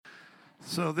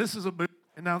So this is a boot,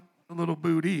 and now a little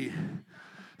booty,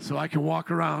 so I can walk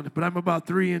around. But I'm about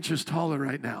 3 inches taller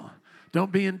right now.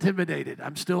 Don't be intimidated.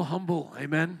 I'm still humble.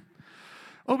 Amen.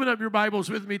 Open up your Bibles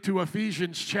with me to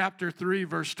Ephesians chapter 3,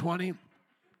 verse 20.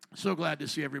 So glad to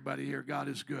see everybody here. God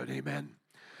is good. Amen.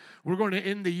 We're going to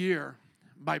end the year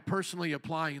by personally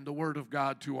applying the Word of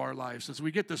God to our lives. As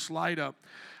we get the slide up,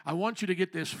 I want you to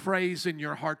get this phrase in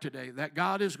your heart today, that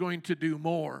God is going to do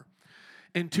more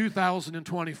in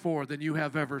 2024 than you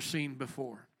have ever seen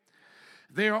before.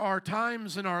 There are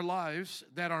times in our lives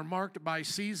that are marked by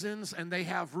seasons, and they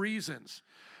have reasons.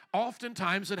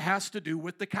 Oftentimes, it has to do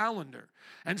with the calendar.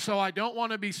 And so I don't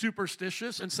want to be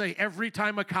superstitious and say every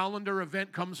time a calendar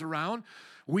event comes around,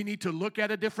 we need to look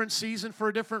at a different season for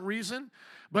a different reason.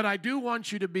 But I do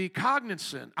want you to be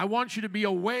cognizant. I want you to be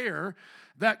aware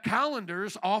that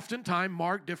calendars oftentimes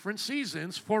mark different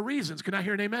seasons for reasons. Can I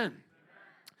hear an amen?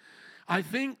 I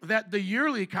think that the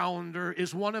yearly calendar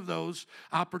is one of those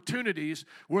opportunities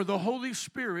where the Holy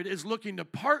Spirit is looking to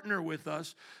partner with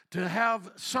us to have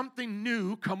something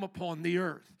new come upon the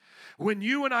earth. When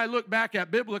you and I look back at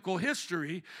biblical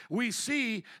history, we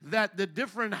see that the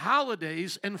different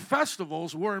holidays and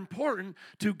festivals were important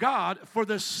to God for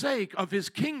the sake of His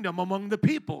kingdom among the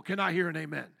people. Can I hear an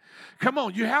amen? Come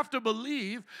on, you have to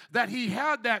believe that He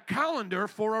had that calendar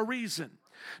for a reason.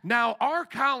 Now, our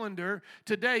calendar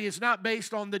today is not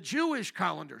based on the Jewish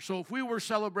calendar. So if we were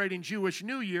celebrating Jewish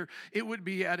New Year, it would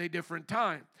be at a different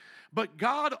time. But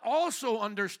God also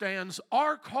understands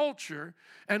our culture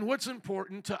and what's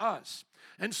important to us.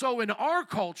 And so in our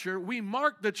culture, we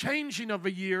mark the changing of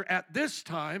a year at this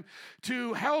time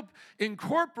to help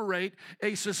incorporate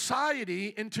a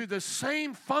society into the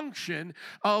same function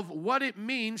of what it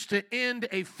means to end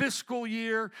a fiscal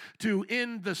year, to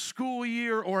end the school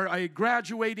year or a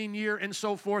graduating year and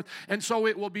so forth. And so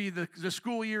it will be the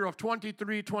school year of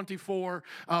 23-24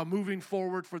 moving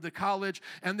forward for the college.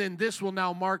 And then this will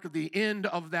now mark the end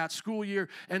of that school year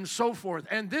and so forth.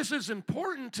 And this is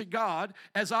important to God,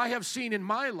 as I have seen in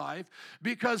my life,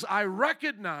 because I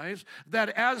recognize that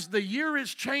as the year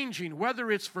is changing,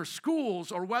 whether it's for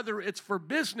schools or whether it's for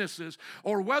businesses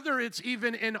or whether it's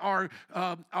even in our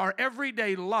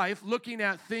everyday life, looking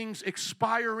at things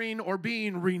expiring or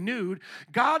being renewed,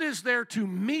 God is there to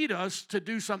meet us to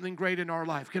do something great in our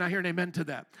life. Can I hear an amen to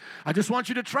that? I just want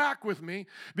you to track with me,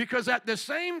 because at the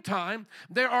same time,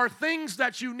 there are things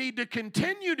that you need to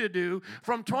continue to do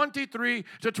from 23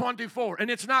 to 24, and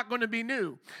it's not going to be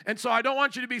new. And so I don't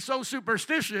want you to be so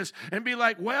superstitious and be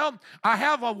like, well, I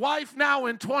have a wife now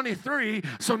in 23,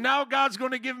 so now God's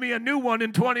going to give me a new one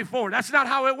in 24. That's not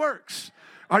how it works.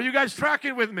 Are you guys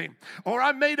tracking with me? Or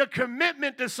I made a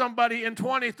commitment to somebody in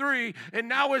 23, and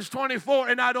now it's 24,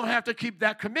 and I don't have to keep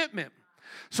that commitment.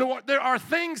 So there are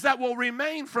things that will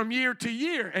remain from year to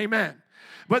year. Amen.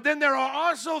 But then there are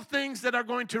also things that are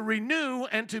going to renew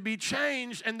and to be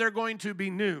changed, and they're going to be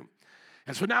new.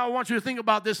 And so now I want you to think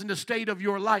about this in the state of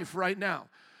your life right now.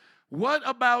 What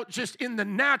about just in the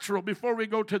natural, before we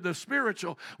go to the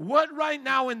spiritual, what right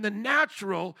now in the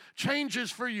natural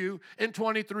changes for you in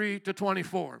 23 to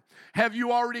 24? Have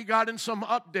you already gotten some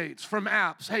updates from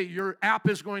apps? Hey, your app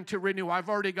is going to renew. I've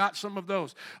already got some of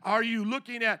those. Are you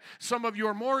looking at some of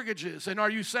your mortgages, and are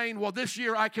you saying, well, this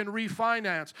year I can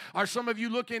refinance? Are some of you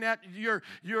looking at your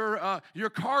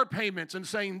car payments and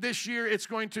saying this year it's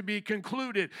going to be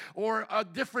concluded? Or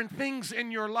different things in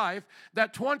your life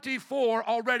that 24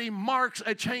 already marks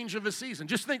a change of a season.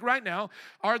 Just think right now,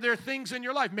 are there things in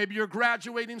your life? Maybe you're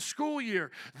graduating school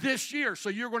year this year, so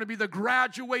you're going to be the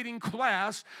graduating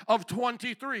class of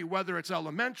 23, whether it's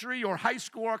elementary or high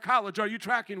school or college. Are you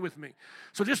tracking with me?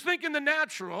 So just think in the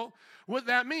natural what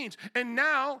that means. And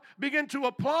now begin to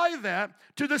apply that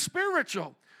to the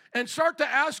spiritual and start to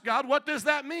ask God, what does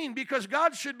that mean? Because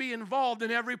God should be involved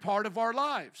in every part of our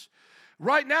lives.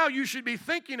 Right now, you should be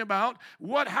thinking about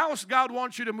what house God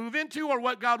wants you to move into, or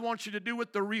what God wants you to do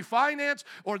with the refinance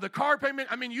or the car payment.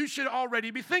 I mean, you should already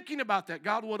be thinking about that.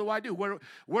 God, what do I do? Where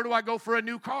do I go for a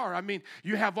new car? I mean,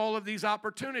 you have all of these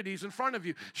opportunities in front of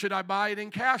you. Should I buy it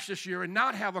in cash this year and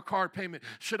not have a car payment?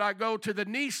 Should I go to the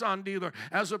Nissan dealer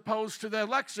as opposed to the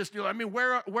Lexus dealer? I mean,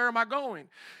 where am I going?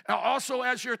 Also,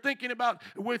 as you're thinking about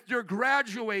with your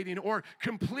graduating or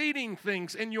completing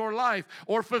things in your life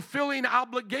or fulfilling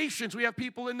obligations, we have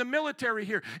people in the military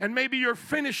here, and maybe you're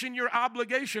finishing your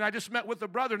obligation. I just met with a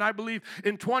brother, and I believe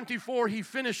in 24 he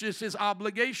finishes his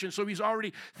obligation, so he's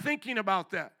already thinking about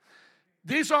that.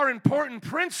 These are important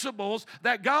principles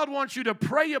that God wants you to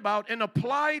pray about and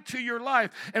apply to your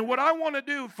life. And what I want to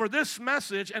do for this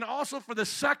message and also for the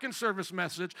second service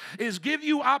message is give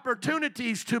you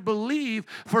opportunities to believe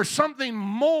for something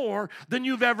more than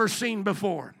you've ever seen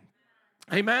before.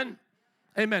 Amen?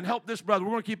 Amen. Help this brother.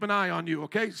 We're going to keep an eye on you,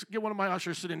 okay? Get one of my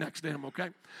ushers sitting next to him, okay?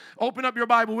 Open up your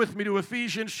Bible with me to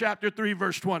Ephesians chapter 3,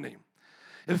 verse 20.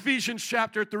 Ephesians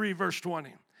chapter 3, verse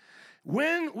 20.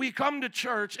 When we come to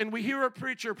church and we hear a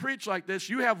preacher preach like this,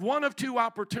 you have one of two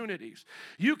opportunities.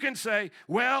 You can say,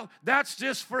 well, that's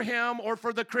just for him or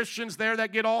for the Christians there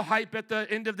that get all hype at the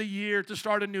end of the year to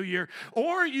start a new year.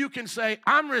 Or you can say,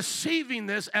 I'm receiving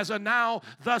this as a now,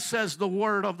 thus says the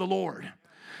word of the Lord.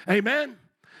 Amen?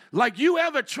 Like you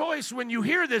have a choice when you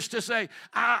hear this to say,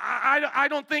 I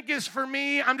don't think it's for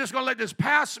me. I'm just going to let this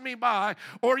pass me by.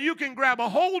 Or you can grab a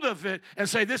hold of it and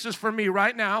say, this is for me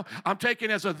right now. I'm taking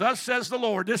it as a thus says the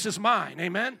Lord. This is mine.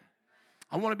 Amen?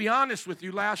 I want to be honest with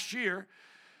you. Last year,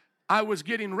 I was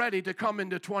getting ready to come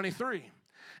into 23.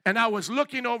 And I was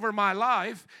looking over my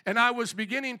life, and I was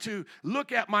beginning to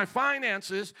look at my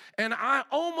finances, and I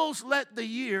almost let the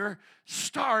year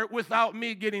start without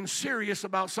me getting serious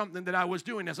about something that I was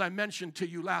doing. As I mentioned to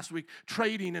you last week,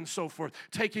 trading and so forth,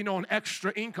 taking on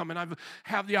extra income, and I've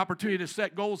had the opportunity to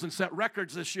set goals and set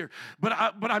records this year. But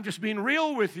I'm just being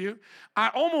real with you. I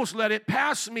almost let it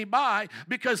pass me by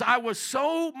because I was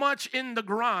so much in the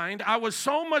grind, I was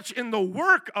so much in the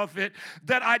work of it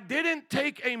that I didn't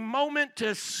take a moment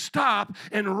to stop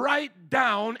and write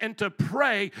down and to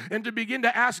pray and to begin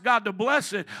to ask God to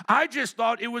bless it. I just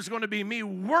thought it was going to be me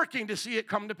working to see it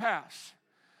come to pass.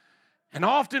 And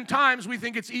oftentimes we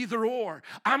think it's either or.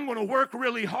 I'm going to work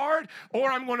really hard or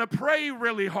I'm going to pray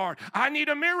really hard. I need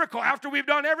a miracle. After we've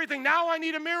done everything, now I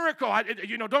need a miracle.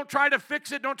 Don't try to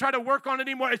fix it. Don't try to work on it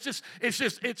anymore. It's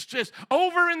just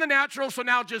over in the natural, so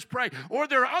now just pray. Or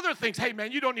there are other things. Hey,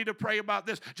 man, you don't need to pray about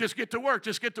this. Just get to work.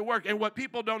 Just get to work. And what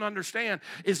people don't understand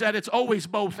is that it's always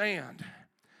both and.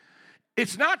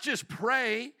 It's not just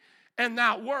pray and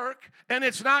not work, and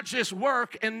it's not just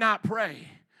work and not pray.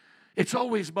 It's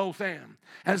always both and.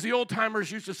 As the old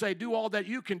timers used to say, do all that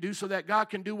you can do so that God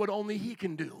can do what only He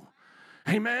can do.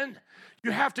 Amen?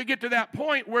 You have to get to that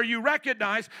point where you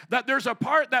recognize that there's a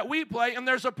part that we play and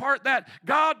there's a part that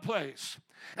God plays.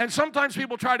 And sometimes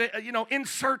people try to,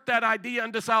 insert that idea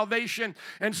into salvation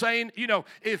and saying,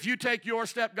 if you take your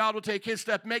step, God will take His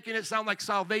step, making it sound like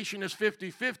salvation is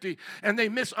 50-50. And they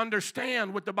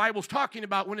misunderstand what the Bible's talking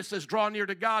about when it says draw near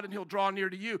to God and He'll draw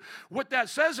near to you. What that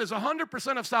says is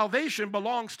 100% of salvation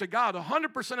belongs to God.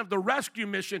 100% of the rescue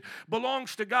mission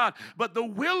belongs to God. But the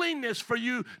willingness for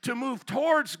you to move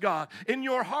towards God in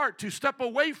your heart, to step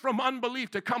away from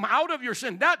unbelief, to come out of your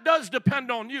sin, that does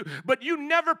depend on you. But you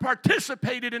never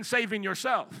participate in saving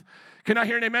yourself. Can I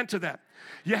hear an amen to that?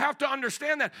 You have to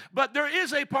understand that. But there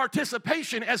is a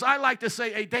participation, as I like to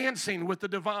say, a dancing with the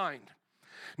divine.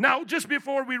 Now, just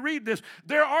before we read this,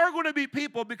 there are going to be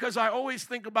people, because I always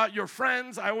think about your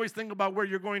friends, I always think about where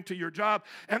you're going to your job,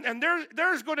 and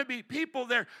there's going to be people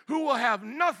there who will have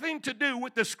nothing to do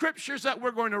with the scriptures that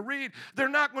we're going to read. They're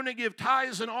not going to give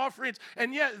tithes and offerings,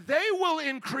 and yet they will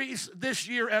increase this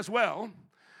year as well,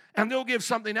 and they'll give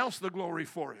something else the glory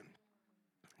for it.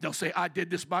 They'll say, I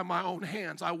did this by my own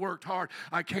hands. I worked hard.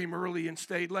 I came early and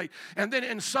stayed late. And then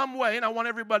in some way, and I want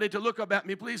everybody to look up at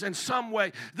me, please, in some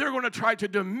way, they're going to try to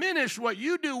diminish what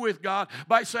you do with God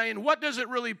by saying, what does it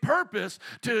really purpose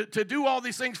to do all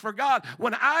these things for God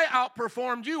when I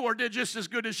outperformed you or did just as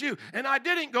good as you? And I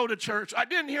didn't go to church. I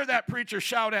didn't hear that preacher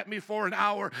shout at me for an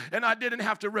hour, and I didn't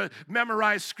have to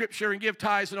memorize scripture and give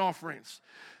tithes and offerings.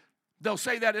 They'll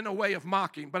say that in a way of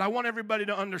mocking, but I want everybody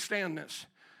to understand this.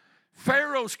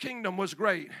 Pharaoh's kingdom was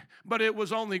great, but it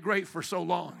was only great for so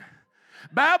long.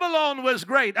 Babylon was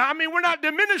great. I mean, we're not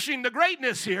diminishing the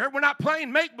greatness here. We're not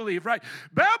playing make-believe, right?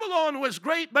 Babylon was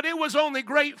great, but it was only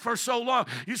great for so long.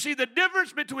 You see, the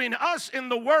difference between us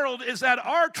and the world is that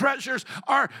our treasures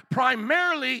are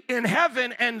primarily in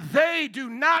heaven, and they do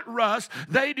not rust,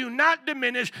 they do not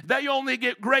diminish, they only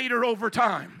get greater over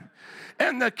time.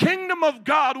 And the kingdom of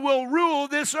God will rule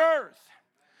this earth.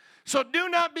 So do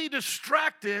not be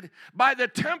distracted by the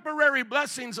temporary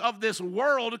blessings of this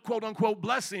world, quote unquote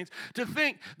blessings, to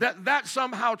think that that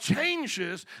somehow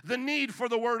changes the need for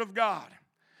the Word of God.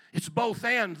 It's both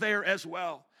and there as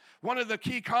well. One of the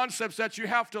key concepts that you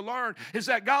have to learn is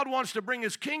that God wants to bring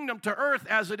His kingdom to earth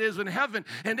as it is in heaven.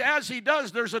 And as He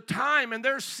does, there's a time and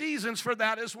there's seasons for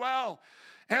that as well.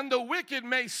 And the wicked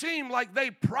may seem like they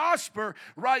prosper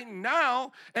right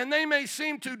now, and they may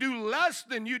seem to do less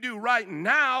than you do right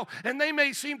now, and they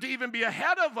may seem to even be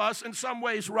ahead of us in some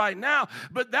ways right now,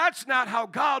 but that's not how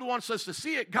God wants us to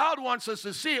see it. God wants us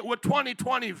to see it with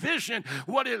 2020 vision,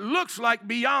 what it looks like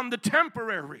beyond the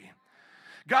temporary.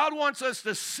 God wants us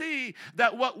to see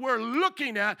that what we're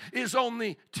looking at is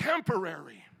only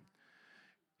temporary.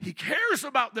 He cares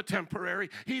about the temporary.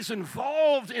 He's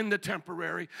involved in the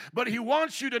temporary. But he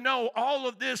wants you to know all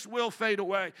of this will fade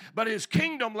away. But his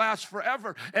kingdom lasts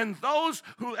forever. And those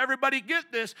who, everybody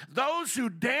get this, those who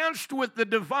danced with the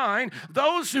divine,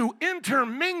 those who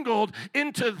intermingled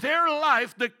into their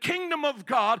life the kingdom of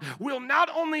God will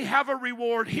not only have a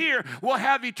reward here, will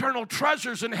have eternal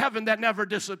treasures in heaven that never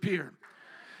disappear.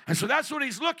 And so that's what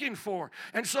he's looking for.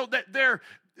 And so that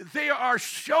they are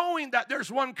showing that there's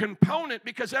one component,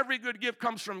 because every good gift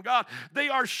comes from God. They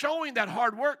are showing that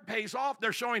hard work pays off.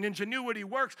 They're showing ingenuity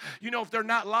works. If they're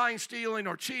not lying, stealing,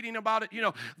 or cheating about it,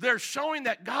 they're showing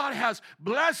that God has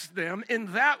blessed them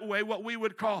in that way, what we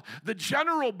would call the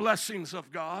general blessings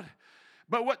of God.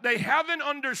 But what they haven't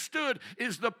understood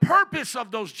is the purpose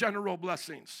of those general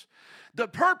blessings. The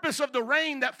purpose of the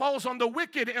rain that falls on the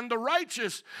wicked and the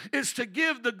righteous is to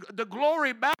give the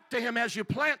glory back to him as you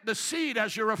plant the seed,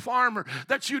 as you're a farmer,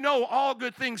 that all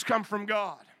good things come from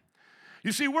God.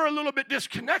 You see, we're a little bit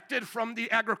disconnected from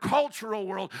the agricultural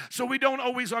world, so we don't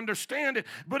always understand it.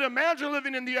 But imagine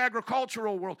living in the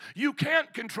agricultural world. You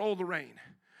can't control the rain.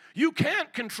 You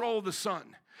can't control the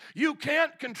sun. You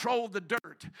can't control the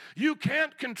dirt. You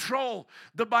can't control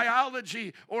the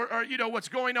biology or what's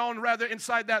going on rather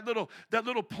inside that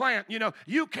little plant.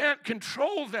 You can't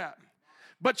control that.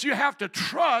 But you have to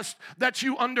trust that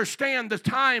you understand the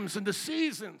times and the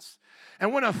seasons.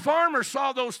 And when a farmer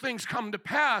saw those things come to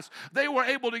pass, they were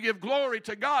able to give glory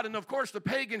to God. And of course, the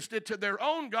pagans did to their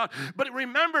own God. But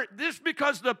remember, this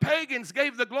because the pagans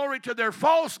gave the glory to their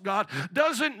false God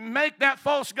doesn't make that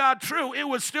false God true. It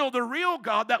was still the real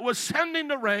God that was sending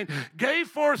the rain, gave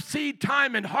forth seed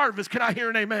time and harvest. Can I hear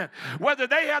an amen? Whether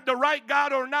they had the right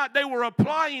God or not, they were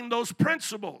applying those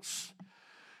principles.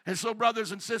 And so,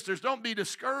 brothers and sisters, don't be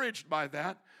discouraged by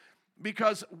that,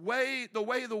 because the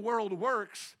way the world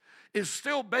works is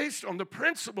still based on the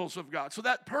principles of God. So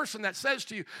that person that says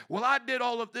to you, well, I did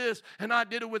all of this and I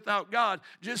did it without God,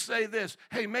 just say this: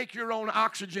 hey, make your own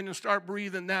oxygen and start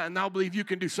breathing that, and I'll believe you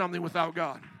can do something without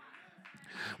God.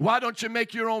 Why don't you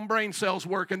make your own brain cells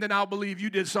work, and then I'll believe you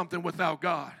did something without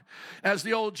God. As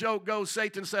the old joke goes,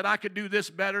 Satan said, I could do this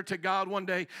better to God one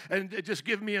day, and just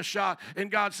give me a shot.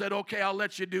 And God said, okay, I'll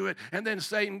let you do it. And then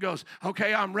Satan goes,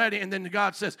 okay, I'm ready. And then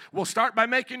God says, well, start by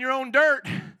making your own dirt.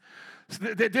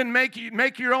 Then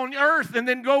make your own earth, and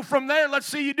then go from there. Let's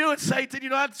see you do it, Satan.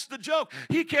 That's the joke.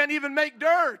 He can't even make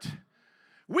dirt.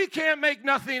 We can't make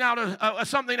nothing out of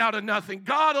something out of nothing.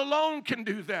 God alone can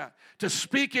do that. To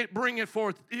speak it, bring it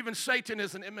forth. Even Satan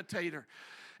is an imitator.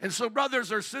 And so,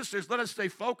 brothers or sisters, let us stay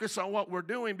focused on what we're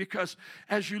doing, because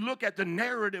as you look at the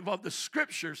narrative of the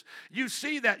scriptures, you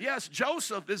see that, yes,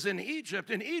 Joseph is in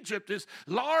Egypt, and Egypt is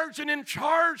large and in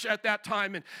charge at that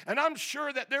time. And I'm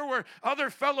sure that there were other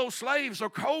fellow slaves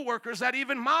or co-workers that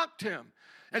even mocked him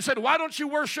and said, why don't you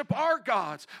worship our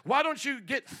gods? Why don't you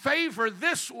get favor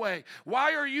this way?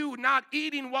 Why are you not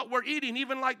eating what we're eating,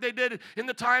 even like they did in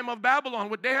the time of Babylon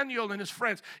with Daniel and his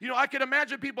friends? I could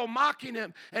imagine people mocking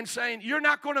him and saying, you're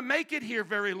not going to make it here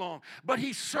very long. But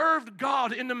he served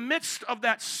God in the midst of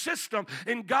that system,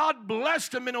 and God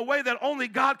blessed him in a way that only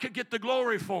God could get the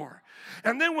glory for.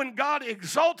 And then when God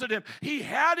exalted him, he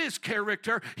had his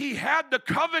character, he had the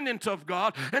covenant of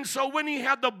God, and so when he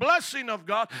had the blessing of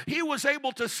God, he was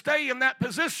able to stay in that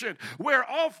position, where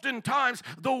oftentimes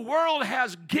the world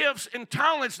has gifts and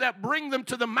talents that bring them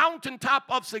to the mountaintop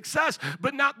of success,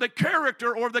 but not the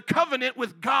character or the covenant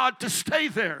with God to stay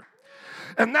there.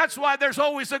 And that's why there's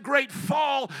always a great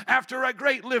fall after a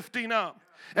great lifting up.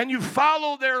 And you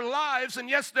follow their lives, and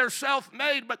yes, they're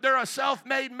self-made, but they're a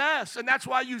self-made mess. And that's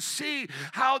why you see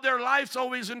how their life's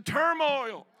always in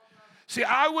turmoil. See,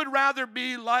 I would rather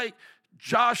be like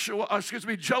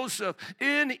Joseph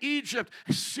in Egypt,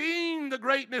 seeing the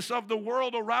greatness of the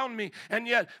world around me, and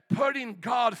yet putting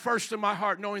God first in my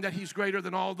heart, knowing that he's greater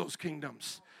than all those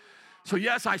kingdoms. So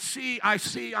yes, I see,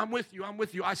 I'm with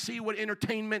you. I see what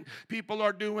entertainment people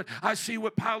are doing. I see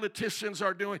what politicians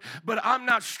are doing. But I'm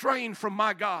not straying from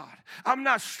my God. I'm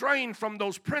not straying from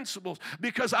those principles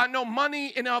because I know money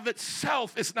in of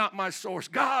itself is not my source.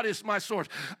 God is my source.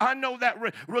 I know that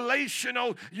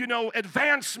relational,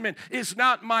 advancement is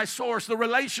not my source. The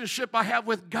relationship I have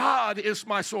with God is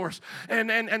my source.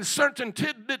 And certain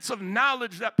tidbits of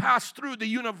knowledge that pass through the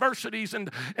universities and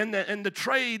the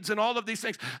trades and all of these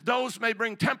things, those may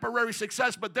bring temporary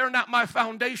success, but they're not my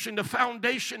foundation. The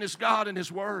foundation is God and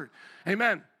His Word.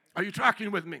 Amen. Are you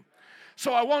tracking with me?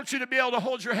 So I want you to be able to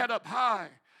hold your head up high,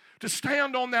 to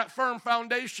stand on that firm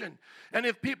foundation. And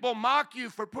if people mock you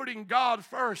for putting God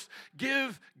first,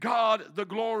 give God the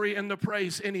glory and the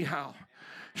praise anyhow.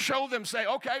 Show them, say,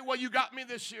 okay, well, you got me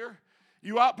this year.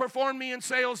 You outperformed me in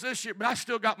sales this year, but I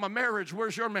still got my marriage.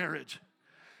 Where's your marriage?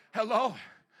 Hello?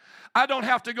 I don't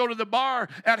have to go to the bar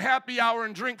at happy hour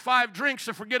and drink 5 drinks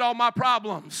to forget all my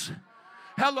problems.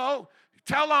 Hello?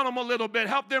 Tell on them a little bit.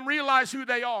 Help them realize who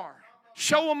they are.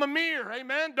 Show them a mirror.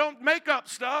 Amen? Don't make up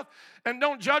stuff and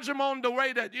don't judge them on the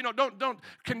way that, don't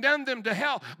condemn them to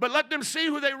hell, but let them see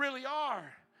who they really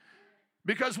are.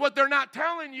 Because what they're not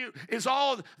telling you is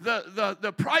all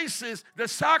the prices, the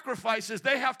sacrifices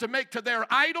they have to make to their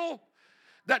idol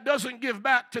that doesn't give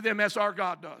back to them as our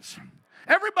God does.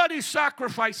 Everybody's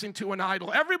sacrificing to an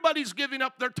idol. Everybody's giving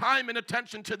up their time and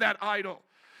attention to that idol.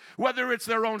 Whether it's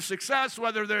their own success,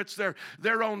 whether it's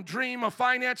their own dream of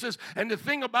finances. And the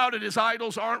thing about it is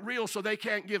idols aren't real, so they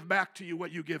can't give back to you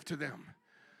what you give to them.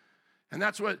 And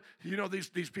that's what,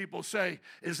 these people say,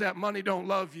 is that money don't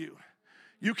love you.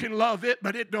 You can love it,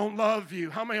 but it don't love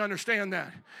you. How many understand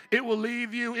that? It will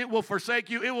leave you. It will forsake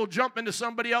you. It will jump into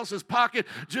somebody else's pocket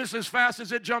just as fast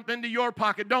as it jumped into your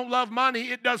pocket. Don't love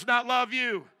money. It does not love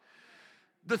you.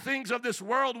 The things of this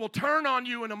world will turn on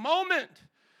you in a moment.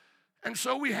 And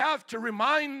so we have to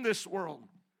remind this world.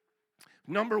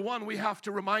 Number one, we have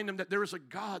to remind them that there is a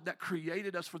God that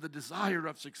created us for the desire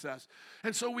of success.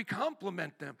 And so we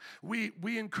compliment them. We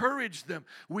encourage them.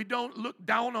 We don't look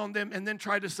down on them and then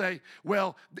try to say,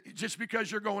 well, just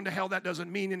because you're going to hell, that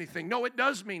doesn't mean anything. No, it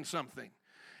does mean something.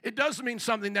 It does mean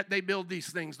something that they build these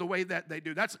things the way that they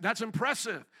do. That's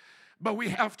impressive. But we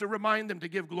have to remind them to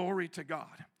give glory to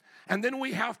God. And then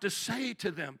we have to say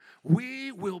to them,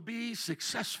 we will be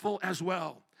successful as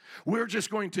well. We're just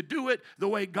going to do it the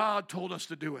way God told us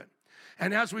to do it.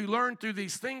 And as we learn through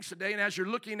these things today, and as you're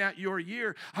looking at your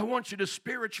year, I want you to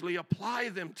spiritually apply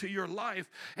them to your life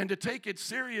and to take it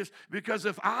serious, because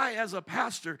if I, as a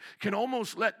pastor, can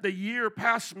almost let the year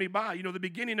pass me by, the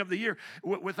beginning of the year,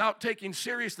 without taking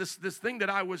serious this thing that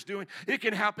I was doing, it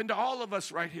can happen to all of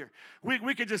us right here.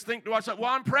 We could just think to ourselves,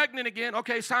 well, I'm pregnant again.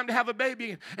 Okay, it's time to have a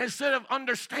baby. Instead of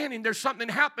understanding there's something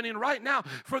happening right now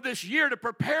for this year to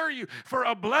prepare you for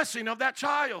a blessing of that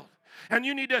child. And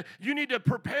you need to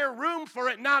prepare room for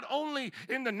it, not only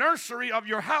in the nursery of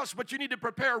your house, but you need to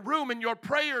prepare room in your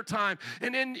prayer time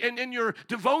and in your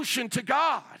devotion to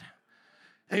God.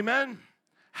 Amen?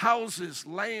 Houses,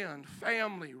 land,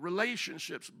 family,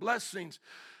 relationships, blessings,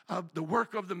 the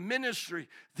work of the ministry,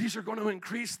 these are going to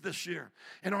increase this year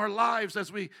in our lives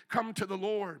as we come to the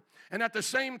Lord. And at the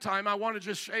same time, I want to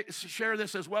just share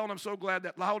this as well, and I'm so glad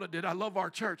that Lauda did. I love our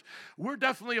church. We're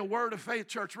definitely a word of faith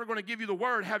church. We're going to give you the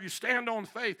word, have you stand on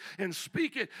faith and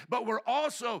speak it, but we're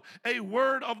also a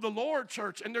word of the Lord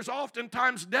church, and there's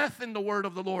oftentimes death in the word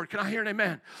of the Lord. Can I hear an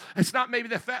amen? It's not maybe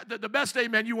the best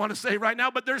amen you want to say right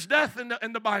now, but there's death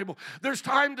in the Bible. There's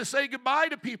time to say goodbye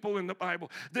to people in the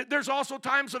Bible. There's also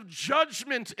times of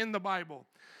judgment in the Bible.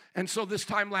 And so this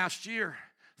time last year,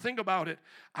 think about it.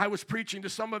 I was preaching to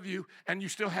some of you, and you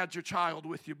still had your child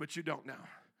with you, but you don't now.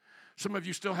 Some of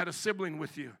you still had a sibling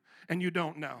with you, and you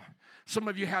don't now. Some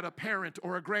of you had a parent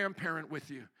or a grandparent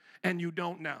with you, and you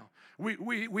don't now.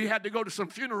 We had to go to some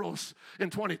funerals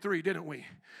in 23, didn't we?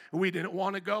 We didn't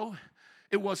want to go.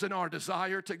 It wasn't our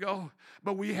desire to go,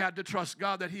 but we had to trust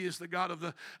God that He is the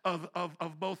God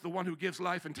of both the one who gives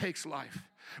life and takes life.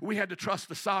 We had to trust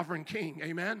the sovereign King.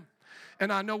 Amen.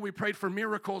 And I know we prayed for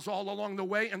miracles all along the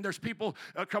way, and there's people,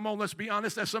 come on, let's be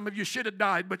honest, that some of you should have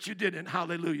died, but you didn't.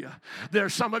 Hallelujah. There are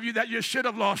some of you that you should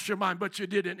have lost your mind, but you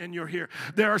didn't, and you're here.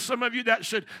 There are some of you that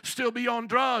should still be on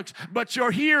drugs, but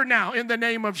you're here now in the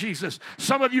name of Jesus.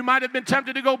 Some of you might have been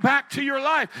tempted to go back to your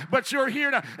life, but you're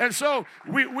here now. And so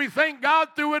we thank God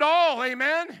through it all,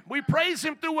 amen? We praise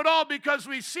Him through it all because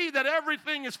we see that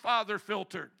everything is Father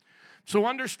filtered. So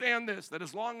understand this, that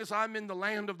as long as I'm in the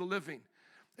land of the living,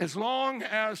 As long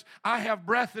as I have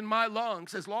breath in my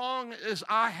lungs, as long as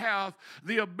I have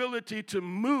the ability to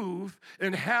move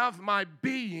and have my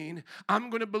being,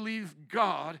 I'm going to believe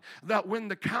God that when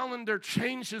the calendar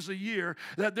changes a year,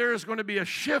 that there is going to be a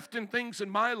shift in things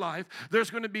in my life. There's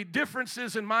going to be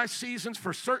differences in my seasons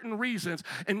for certain reasons,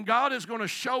 and God is going to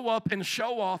show up and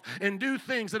show off and do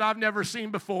things that I've never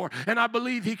seen before, and I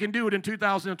believe He can do it in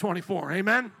 2024.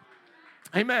 Amen?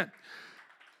 Amen.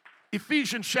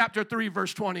 Ephesians chapter 3,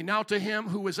 verse 20. Now to Him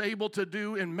who is able to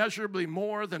do immeasurably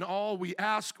more than all we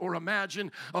ask or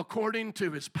imagine, according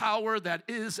to His power that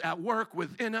is at work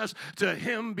within us, to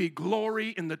Him be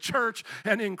glory in the church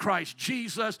and in Christ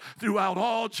Jesus throughout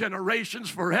all generations,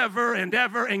 forever and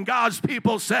ever. And God's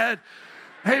people said,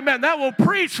 amen. That will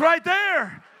preach right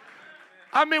there.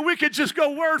 I mean, we could just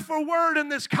go word for word in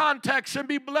this context and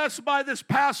be blessed by this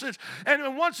passage.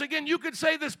 And once again, you could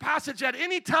say this passage at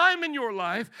any time in your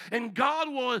life, and God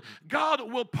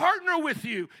will partner with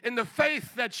you in the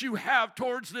faith that you have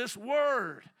towards this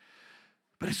word.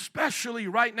 But especially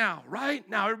right now,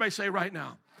 everybody say right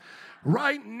now.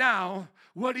 Right now,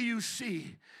 what do you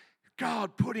see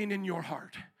God putting in your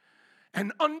heart?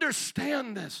 And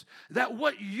understand this, that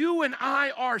what you and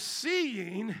I are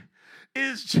seeing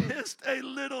is just a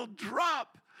little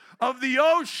drop of the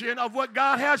ocean of what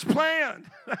God has planned.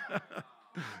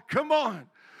 Come on.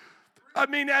 I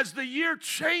mean, as the year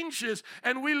changes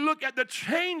and we look at the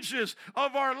changes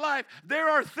of our life, there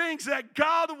are things that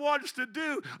God wants to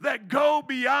do that go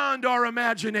beyond our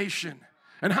imagination.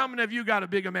 And how many of you got a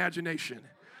big imagination?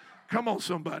 Come on,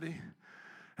 somebody.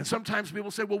 And sometimes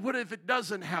people say, well, what if it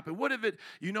doesn't happen? What if it,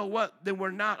 you know what? Then we're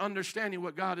not understanding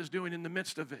what God is doing in the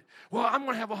midst of it. Well, I'm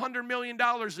going to have $100 million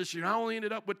this year. I only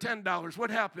ended up with $10. What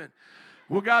happened?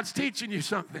 Well, God's teaching you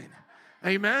something.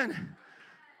 Amen.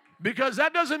 Because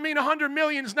that doesn't mean 100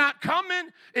 million's not coming.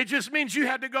 It just means you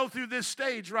had to go through this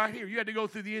stage right here. You had to go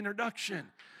through the introduction.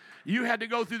 You had to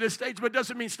go through this stage, but it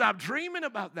doesn't mean stop dreaming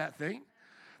about that thing.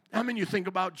 I mean, you think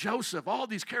about Joseph. All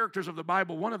these characters of the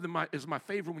Bible, one of them is my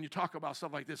favorite when you talk about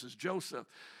stuff like this is Joseph.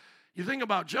 You think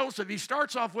about Joseph, he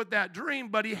starts off with that dream,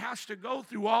 but he has to go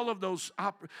through all of those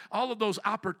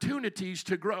opportunities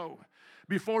to grow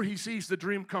before he sees the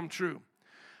dream come true.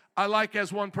 I like,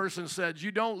 as one person said,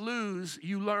 you don't lose,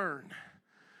 you learn.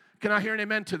 Can I hear an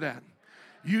amen to that?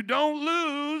 You don't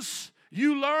lose,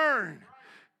 you learn.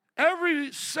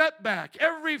 Every setback,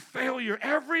 every failure,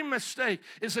 every mistake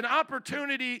is an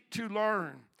opportunity to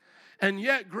learn. And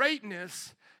yet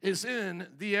greatness is in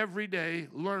the everyday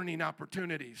learning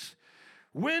opportunities.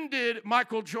 When did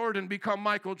Michael Jordan become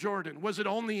Michael Jordan? Was it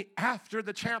only after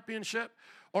the championship?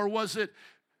 Or was it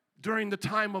during the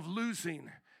time of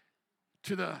losing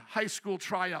to the high school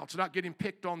tryouts, not getting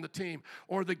picked on the team,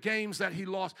 or the games that he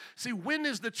lost? See, when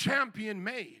is the champion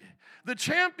made? The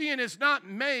champion is not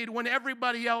made when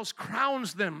everybody else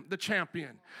crowns them the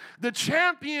champion. The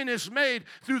champion is made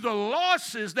through the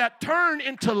losses that turn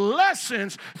into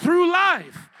lessons through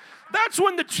life. That's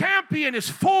when the champion is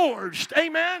forged.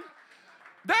 Amen?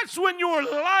 That's when your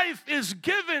life is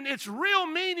given its real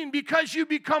meaning, because you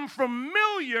become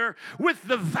familiar with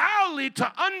the valley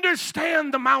to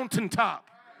understand the mountaintop.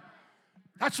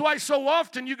 That's why so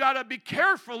often you got to be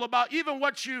careful about even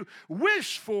what you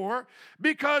wish for,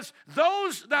 because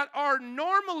those that are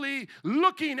normally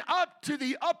looking up to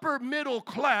the upper middle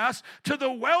class, to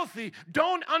the wealthy,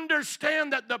 don't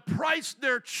understand that the price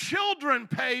their children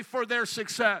pay for their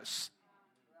success.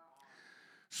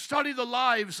 Study the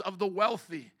lives of the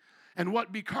wealthy and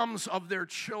what becomes of their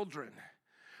children.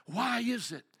 Why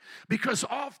is it? Because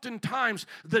oftentimes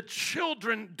the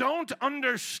children don't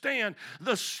understand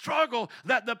the struggle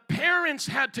that the parents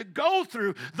had to go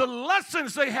through, the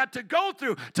lessons they had to go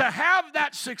through to have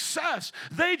that success.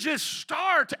 They just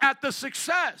start at the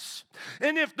success.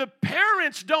 And if the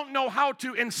parents don't know how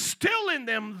to instill in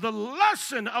them the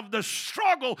lesson of the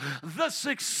struggle, the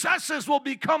successes will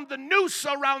become the noose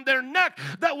around their neck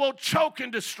that will choke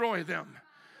and destroy them.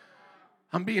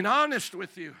 I'm being honest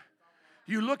with you.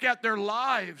 You look at their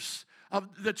lives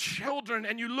of the children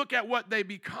and you look at what they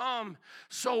become.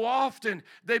 So often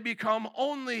they become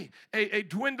only a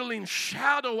dwindling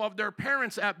shadow of their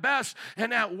parents at best,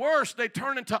 and at worst they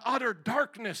turn into utter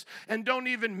darkness and don't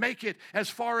even make it as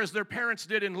far as their parents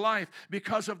did in life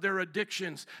because of their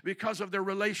addictions, because of their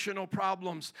relational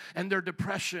problems and their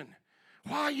depression.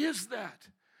 Why is that?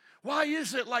 Why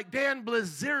is it like Dan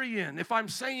Bilzerian, if I'm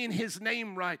saying his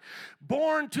name right,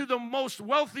 born to the most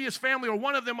wealthiest family, or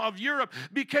one of them, of Europe,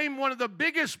 became one of the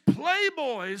biggest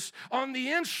playboys on the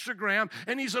Instagram,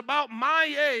 and he's about my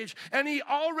age, and he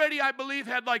already, I believe,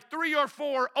 had like 3 or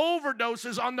 4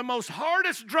 overdoses on the most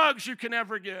hardest drugs you can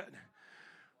ever get.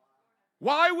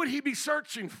 Why would he be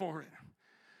searching for it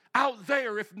out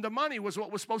there if the money was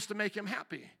what was supposed to make him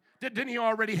happy? Didn't he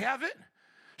already have it?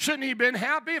 Shouldn't he have been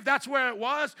happy if that's where it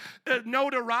was?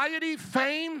 Notoriety,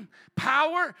 fame,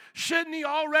 power. Shouldn't he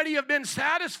already have been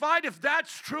satisfied if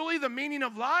that's truly the meaning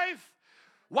of life?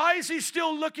 Why is he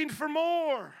still looking for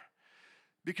more?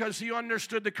 Because he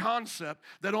understood the concept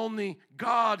that only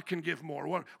God can give more.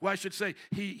 Well, I should say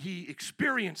he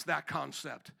experienced that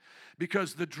concept.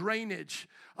 Because the drainage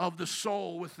of the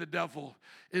soul with the devil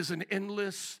is an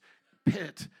endless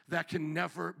pit that can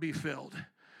never be filled.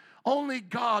 Only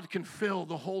God can fill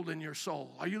the hole in your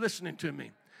soul. Are you listening to me?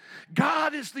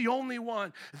 God is the only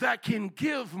one that can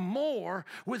give more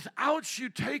without you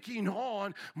taking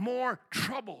on more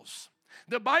troubles.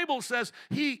 The Bible says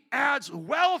he adds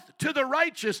wealth to the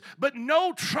righteous, but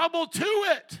no trouble to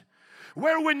it.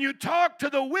 Where when you talk to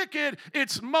the wicked,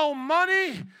 it's more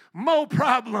money, more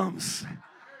problems.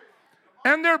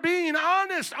 And they're being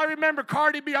honest. I remember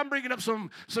Cardi B. I'm bringing up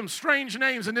some strange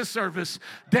names in this service.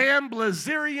 Dan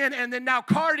Blazerian, and then now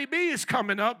Cardi B is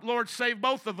coming up. Lord save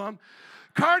both of them.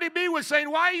 Cardi B was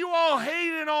saying, why are you all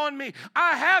hating on me?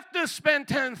 I have to spend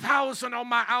 $10,000 on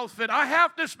my outfit. I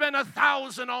have to spend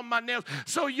 $1,000 on my nails.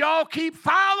 So y'all keep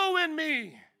following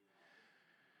me.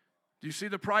 Do you see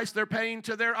the price they're paying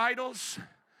to their idols?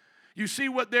 You see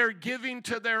what they're giving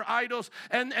to their idols,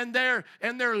 and they're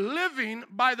living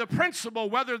by the principle,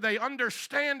 whether they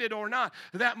understand it or not,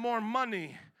 that more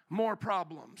money, more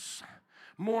problems.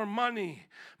 More money,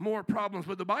 more problems.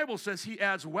 But the Bible says he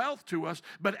adds wealth to us,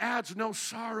 but adds no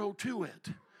sorrow to it.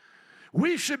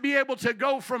 We should be able to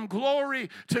go from glory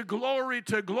to glory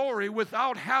to glory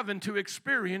without having to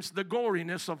experience the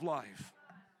goriness of life.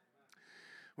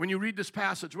 When you read this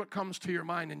passage, what comes to your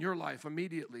mind in your life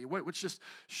immediately? What just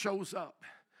shows up?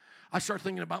 I start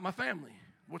thinking about my family,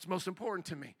 what's most important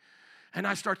to me. And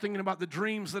I start thinking about the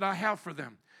dreams that I have for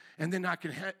them. And then I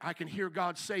can hear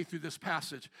God say through this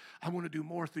passage, I want to do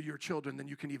more through your children than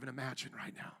you can even imagine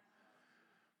right now.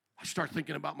 I start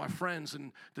thinking about my friends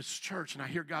in this church, and I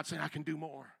hear God saying, I can do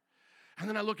more. And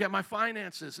then I look at my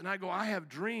finances, and I go, I have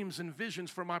dreams and visions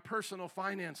for my personal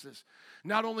finances.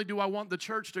 Not only do I want the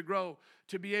church to grow,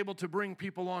 to be able to bring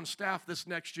people on staff this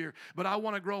next year, but I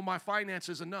want to grow my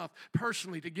finances enough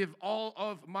personally to give all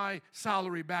of my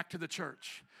salary back to the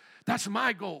church. That's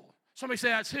my goal. Somebody say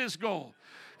that's his goal.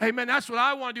 Amen. That's what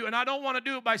I want to do. And I don't want to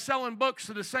do it by selling books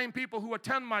to the same people who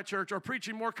attend my church or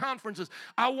preaching more conferences.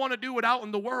 I want to do it out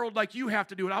in the world like you have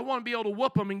to do it. I want to be able to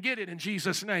whoop them and get it in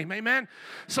Jesus' name. Amen.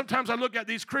 Sometimes I look at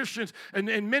these Christians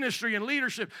in ministry and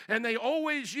leadership, and they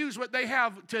always use what they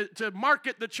have to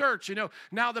market the church. You know,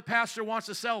 now the pastor wants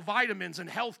to sell vitamins and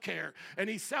health care, and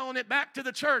he's selling it back to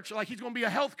the church like he's going to be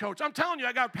a health coach. I'm telling you,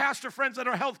 I got pastor friends that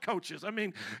are health coaches. I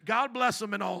mean, God bless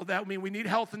them and all of that. I mean, we need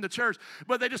health in the church,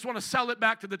 but they just want to sell it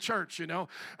back to the church, you know.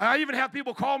 I even have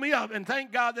people call me up, and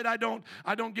thank God that I don't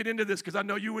get into this, because I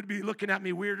know you would be looking at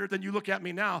me weirder than you look at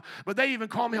me now. But they even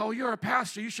call me, oh, you're a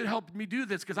pastor. You should help me do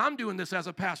this because I'm doing this as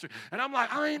a pastor. And I'm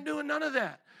like, I ain't doing none of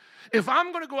that. If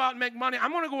I'm going to go out and make money,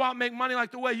 I'm going to go out and make money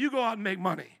like the way you go out and make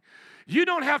money. You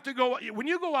don't have to go, when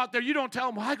you go out there, you don't tell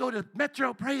them, well, I go to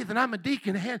Metro Praise and I'm a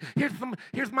deacon.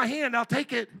 Here's my hand, I'll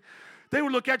take it. They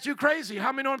would look at you crazy.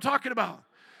 How many know what I'm talking about?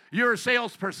 You're a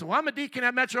salesperson. Well, I'm a deacon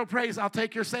at Metro Praise. I'll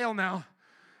take your sale now.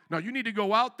 No, you need to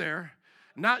go out there,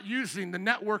 not using the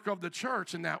network of the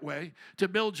church in that way to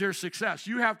build your success.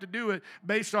 You have to do it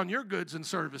based on your goods and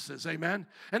services. Amen?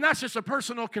 And that's just a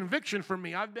personal conviction for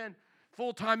me. I've been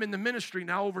full-time in the ministry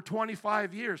now over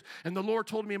 25 years, and the Lord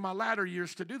told me in my latter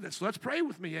years to do this. So let's pray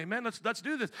with me, amen. Let's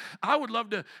do this. I would love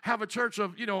to have a church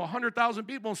of 100,000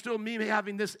 people and still me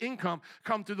having this income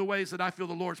come through the ways that I feel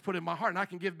the Lord's put in my heart, and I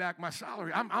can give back my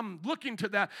salary. I'm looking to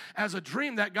that as a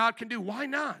dream that God can do. Why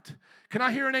not? Can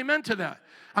I hear an amen to that?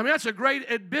 I mean, that's a great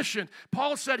ambition.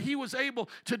 Paul said he was able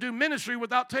to do ministry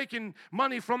without taking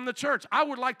money from the church. I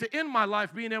would like to end my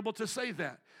life being able to say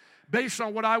that, based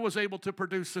on what I was able to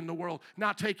produce in the world,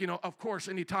 not taking, of course,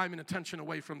 any time and attention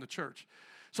away from the church.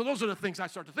 So those are the things I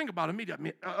start to think about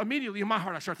immediately. Immediately in my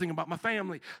heart, I start thinking about my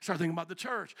family, start thinking about the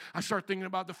church, I start thinking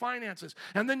about the finances.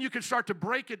 And then you can start to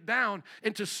break it down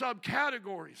into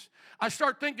subcategories. I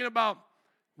start thinking about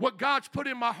what God's put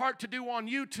in my heart to do on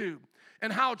YouTube,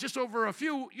 and how just over a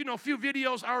few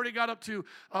videos, I already got up to,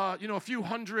 a few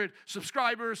hundred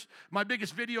subscribers. My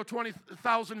biggest video,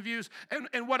 20,000 views.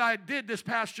 And what I did this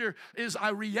past year is I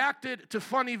reacted to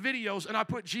funny videos, and I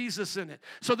put Jesus in it.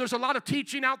 So there's a lot of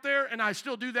teaching out there, and I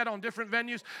still do that on different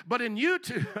venues. But in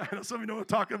YouTube, I know some of you know what I'm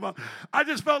talking about. I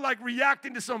just felt like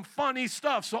reacting to some funny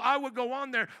stuff. So I would go on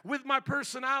there with my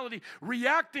personality,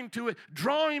 reacting to it,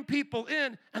 drawing people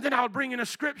in, and then I would bring in a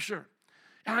scripture.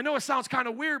 And I know it sounds kind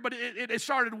of weird, but it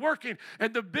started working.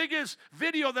 And the biggest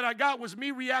video that I got was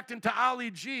me reacting to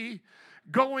Ali G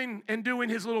going and doing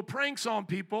his little pranks on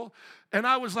people. And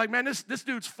I was like, man, this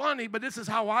dude's funny, but this is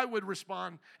how I would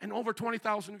respond. And over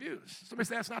 20,000 views. Somebody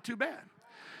say, that's not too bad.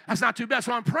 That's not too bad.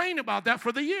 So I'm praying about that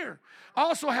for the year. I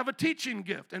also have a teaching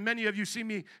gift, and many of you see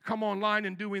me come online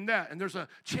and doing that, and there's a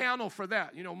channel for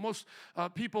that. You know, most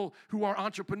people who are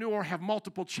entrepreneur have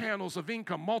multiple channels of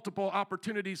income, multiple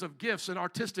opportunities of gifts and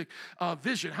artistic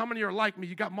vision. How many are like me?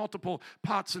 You got multiple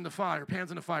pots in the fire, pans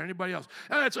in the fire. Anybody else?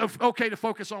 And it's okay to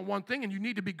focus on one thing, and you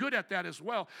need to be good at that as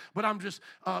well, but I'm just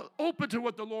open to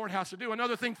what the Lord has to do.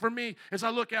 Another thing for me as I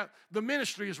look at the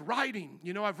ministry is writing.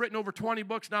 You know, I've written over 20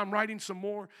 books. Now I'm writing some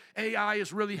more. AI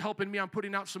is really helping me. I'm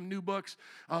putting out some new books,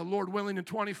 Lord willing, in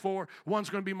 24. One's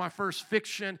going to be my first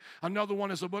fiction. Another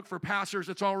one is a book for pastors.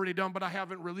 It's already done, but I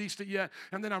haven't released it yet.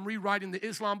 And then I'm rewriting the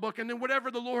Islam book. And then whatever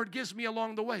the Lord gives me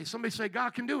along the way. Somebody say,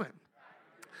 God can do it.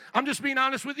 I'm just being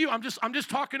honest with you. I'm just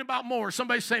talking about more.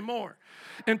 Somebody say more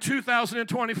in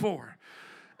 2024.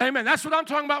 Amen. That's what I'm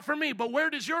talking about for me. But where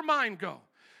does your mind go?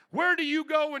 Where do you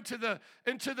go into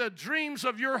the dreams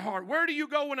of your heart? Where do you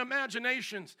go in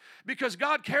imaginations? Because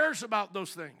God cares about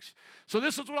those things. So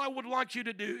this is what I would like you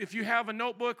to do. If you have a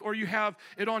notebook or you have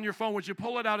it on your phone, would you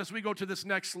pull it out as we go to this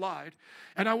next slide?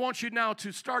 And I want you now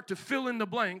to start to fill in the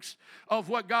blanks of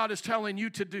what God is telling you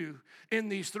to do in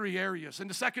these three areas. In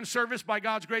the second service, by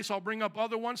God's grace, I'll bring up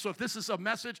other ones. So if this is a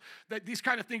message that these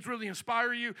kind of things really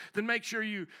inspire you, then make sure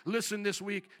you listen this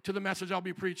week to the message I'll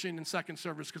be preaching in second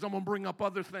service, because I'm going to bring up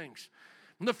other things.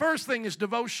 And the first thing is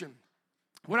devotion.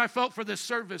 What I felt for this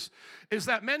service is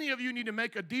that many of you need to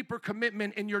make a deeper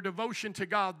commitment in your devotion to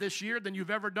God this year than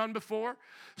you've ever done before,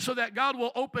 so that God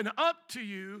will open up to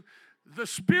you the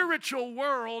spiritual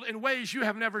world in ways you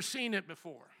have never seen it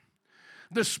before.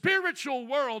 The spiritual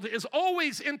world is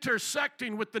always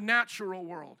intersecting with the natural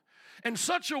world in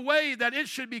such a way that it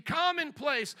should be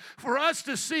commonplace for us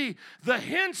to see the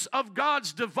hints of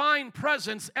God's divine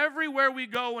presence everywhere we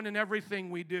go and in everything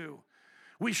we do.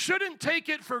 We shouldn't take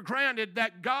it for granted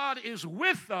that God is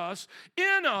with us,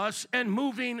 in us, and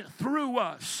moving through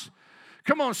us.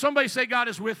 Come on, somebody say God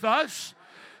is with us.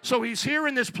 So he's here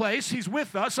in this place. He's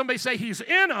with us. Somebody say he's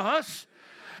in us.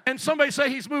 And somebody say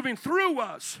he's moving through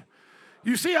us.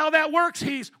 You see how that works?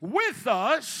 He's with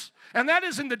us. And that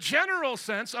is in the general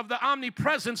sense of the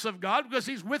omnipresence of God, because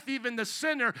he's with even the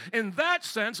sinner in that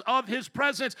sense of his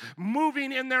presence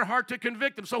moving in their heart to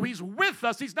convict them. So he's with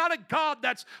us. He's not a God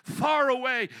that's far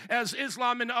away as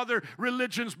Islam and other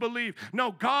religions believe.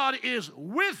 No, God is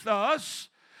with us.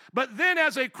 But then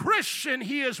as a Christian,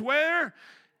 he is where?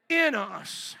 In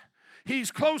us.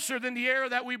 He's closer than the air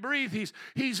that we breathe.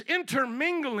 He's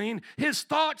intermingling his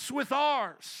thoughts with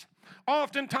ours.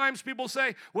 Oftentimes people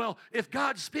say, well, if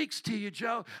God speaks to you,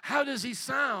 Joe, how does he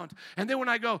sound? And then when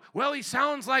I go, well, he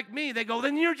sounds like me, they go,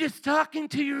 then you're just talking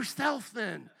to yourself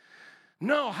then.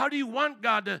 No, how do you want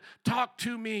God to talk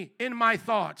to me in my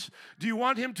thoughts? Do you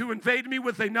want him to invade me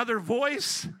with another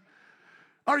voice?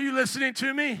 Are you listening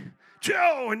to me?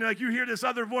 Joe, and like you hear this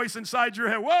other voice inside your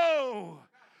head, whoa.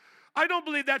 I don't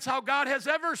believe that's how God has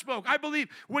ever spoke. I believe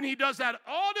when he does that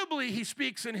audibly, he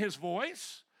speaks in his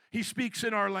voice. He speaks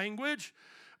in our language.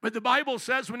 But the Bible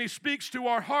says when he speaks to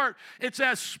our heart, it's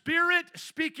as spirit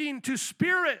speaking to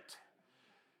spirit.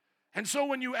 And so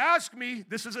when you ask me,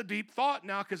 this is a deep thought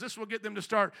now, because this will get them to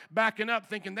start backing up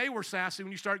thinking they were sassy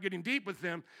when you start getting deep with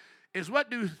them, is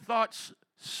what do thoughts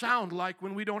sound like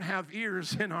when we don't have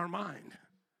ears in our mind?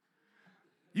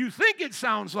 You think it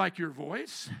sounds like your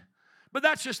voice, but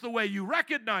that's just the way you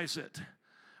recognize it.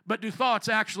 But do thoughts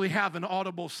actually have an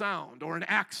audible sound or an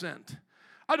accent?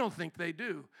 I don't think they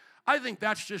do. I think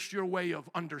that's just your way of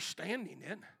understanding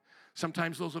it.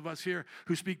 Sometimes those of us here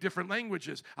who speak different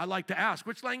languages, I like to ask,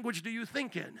 which language do you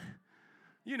think in?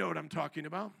 You know what I'm talking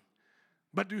about.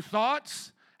 But do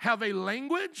thoughts have a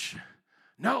language?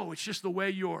 No, it's just the way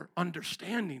you're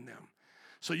understanding them.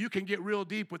 So you can get real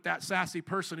deep with that sassy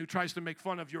person who tries to make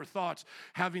fun of your thoughts,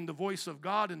 having the voice of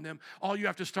God in them. All you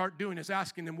have to start doing is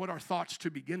asking them, what are thoughts to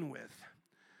begin with?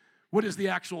 What is the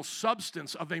actual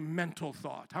substance of a mental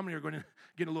thought? How many are going to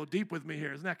get a little deep with me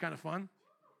here? Isn't that kind of fun?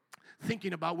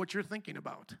 Thinking about what you're thinking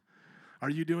about. Are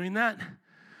you doing that?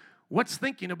 What's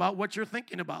thinking about what you're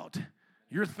thinking about?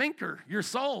 Your thinker, your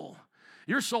soul.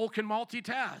 Your soul can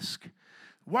multitask.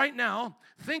 Right now,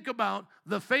 think about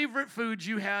the favorite foods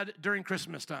you had during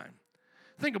Christmas time.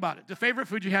 Think about it, the favorite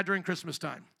food you had during Christmas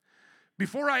time.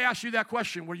 Before I ask you that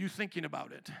question, were you thinking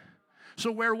about it? So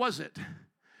where was it?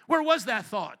 Where was that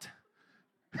thought?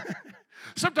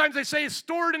 Sometimes they say it's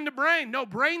stored in the brain. No,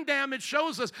 brain damage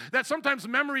shows us that sometimes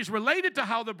memory is related to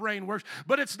how the brain works,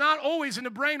 but it's not always in the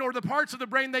brain or the parts of the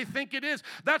brain they think it is.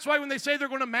 That's why when they say they're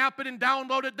going to map it and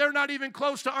download it, they're not even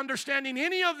close to understanding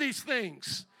any of these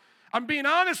things. I'm being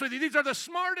honest with you. These are the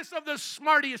smartest of the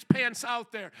smartiest pants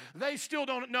out there. They still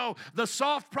don't know the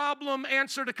soft problem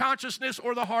answer to consciousness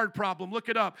or the hard problem. Look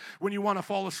it up when you want to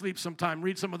fall asleep sometime.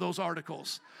 Read some of those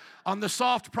articles on the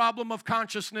soft problem of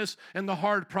consciousness and the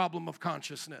hard problem of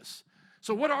consciousness.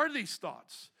 So what are these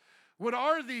thoughts? What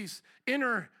are these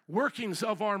inner workings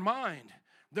of our mind?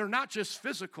 They're not just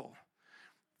physical.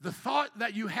 The thought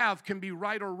that you have can be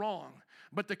right or wrong,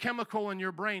 but the chemical in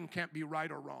your brain can't be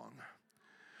right or wrong.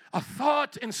 A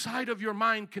thought inside of your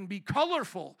mind can be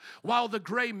colorful while the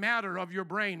gray matter of your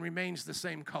brain remains the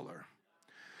same color.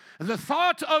 The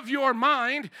thought of your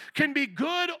mind can be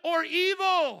good or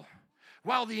evil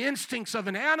while the instincts of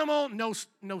an animal know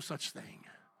no such thing.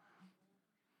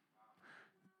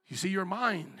 You see, your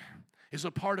mind is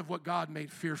a part of what God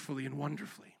made fearfully and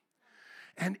wonderfully.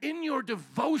 And in your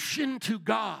devotion to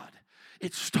God,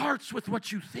 it starts with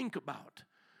what you think about.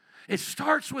 It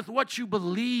starts with what you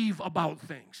believe about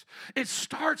things. It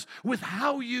starts with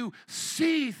how you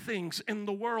see things in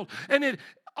the world. And it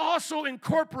also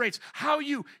incorporates how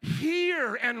you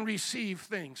hear and receive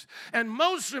things. And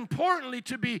most importantly,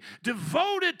 to be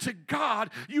devoted to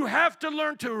God, you have to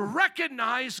learn to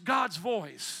recognize God's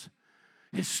voice.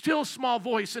 His still small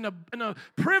voice. And a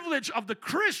privilege of the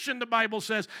Christian, the Bible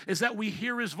says, is that we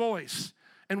hear his voice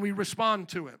and we respond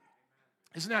to it.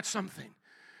 Isn't that something?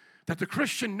 That the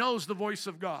Christian knows the voice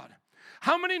of God.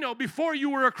 How many know before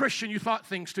you were a Christian, you thought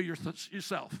things to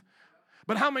yourself?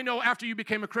 But how many know after you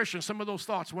became a Christian, some of those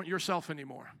thoughts weren't yourself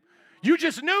anymore? You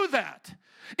just knew that.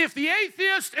 If the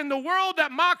atheist in the world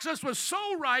that mocks us was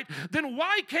so right, then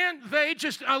why can't they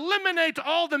just eliminate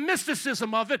all the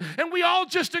mysticism of it and we all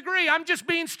just agree, I'm just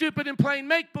being stupid and playing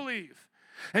make-believe?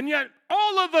 And yet,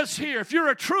 all of us here, if you're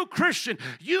a true Christian,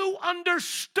 you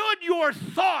understood your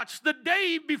thoughts the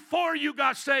day before you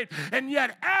got saved. And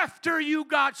yet, after you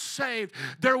got saved,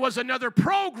 there was another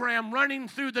program running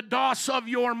through the DOS of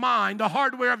your mind, the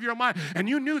hardware of your mind, and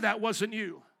you knew that wasn't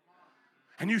you.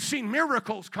 And you've seen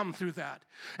miracles come through that.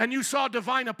 And you saw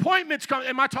divine appointments come.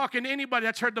 Am I talking to anybody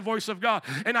that's heard the voice of God?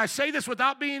 And I say this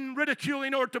without being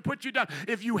ridiculing or to put you down.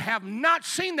 If you have not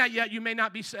seen that yet, you may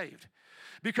not be saved.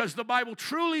 Because the Bible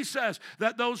truly says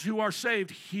that those who are saved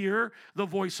hear the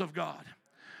voice of God.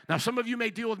 Now, some of you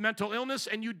may deal with mental illness,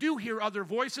 and you do hear other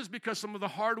voices because some of the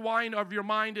hard wiring of your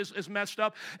mind is messed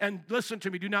up. And listen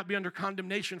to me, do not be under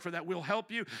condemnation for that. We'll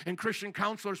help you, and Christian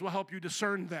counselors will help you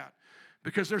discern that.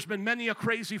 Because there's been many a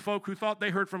crazy folk who thought they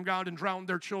heard from God and drowned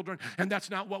their children, and that's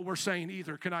not what we're saying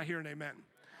either. Can I hear an amen?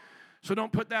 So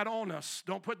don't put that on us.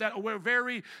 Don't put that. We're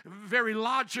very, very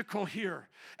logical here.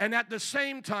 And at the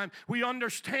same time, we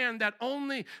understand that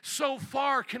only so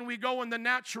far can we go in the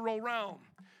natural realm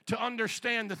to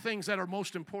understand the things that are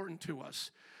most important to us.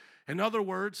 In other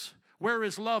words, where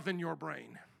is love in your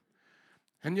brain?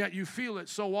 And yet you feel it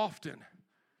so often.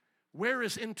 Where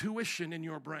is intuition in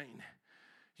your brain?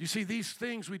 You see, these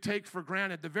things we take for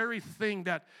granted. The very thing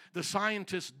that the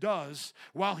scientist does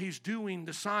while he's doing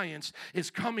the science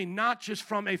is coming not just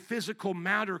from a physical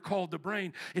matter called the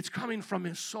brain, it's coming from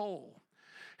his soul.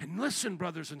 And listen,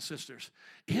 brothers and sisters,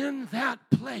 in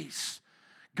that place,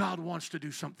 God wants to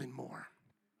do something more.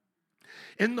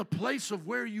 In the place of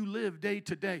where you live day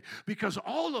to day, because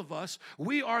all of us,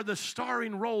 we are the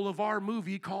starring role of our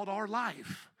movie called Our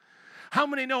Life. How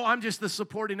many know I'm just the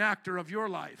supporting actor of your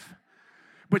life?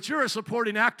 But you're a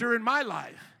supporting actor in my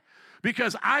life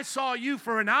because I saw you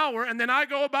for an hour and then I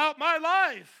go about my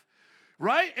life,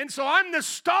 right? And so I'm the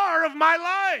star of my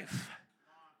life.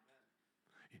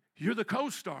 You're the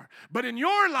co-star. But in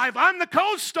your life, I'm the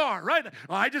co-star, right?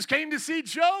 Well, I just came to see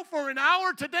Joe for an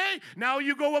hour today. Now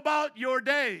you go about your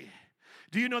day.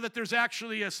 Do you know that there's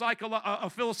actually a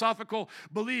philosophical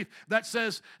belief that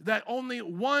says that only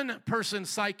one person's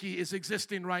psyche is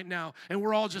existing right now, and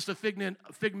we're all just a figment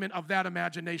of that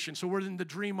imagination. So we're in the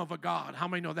dream of a God. How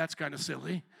many know that's kind of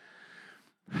silly?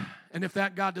 And if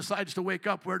that God decides to wake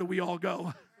up, where do we all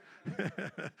go?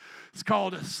 It's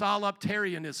called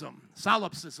solipsism.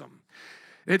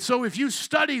 And so if you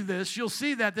study this, you'll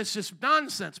see that this is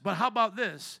nonsense. But how about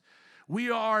this? We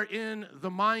are in the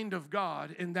mind of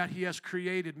God in that he has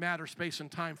created matter, space, and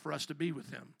time for us to be with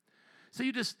him. So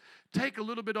you just take a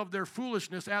little bit of their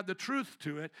foolishness, add the truth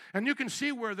to it, and you can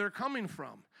see where they're coming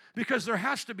from. Because there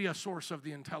has to be a source of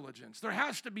the intelligence. There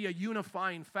has to be a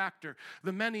unifying factor,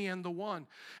 the many and the one.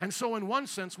 And so in one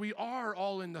sense, we are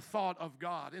all in the thought of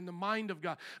God, in the mind of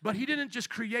God. But he didn't just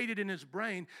create it in his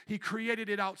brain. He created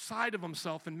it outside of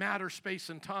himself in matter, space,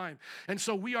 and time. And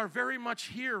so we are very much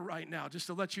here right now, just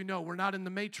to let you know, we're not in the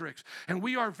matrix. And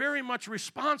we are very much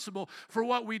responsible for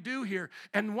what we do here.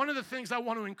 And one of the things I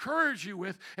want to encourage you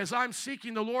with, as I'm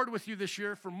seeking the Lord with you this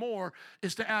year for more,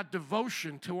 is to add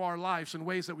devotion to our lives in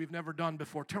ways that we've never done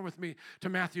before. Turn with me to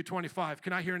Matthew 25.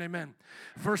 Can I hear an amen?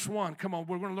 Verse 1. Come on,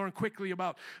 we're going to learn quickly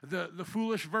about the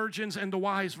foolish virgins and the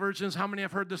wise virgins. How many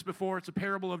have heard this before? It's a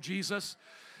parable of Jesus.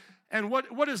 And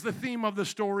what is the theme of the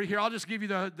story here? I'll just give you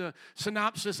the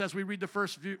synopsis as we read the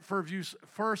first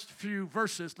few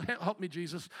verses. Help me,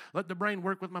 Jesus. Let the brain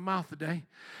work with my mouth today.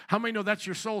 How many know that's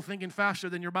your soul thinking faster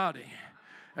than your body?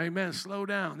 Amen. Slow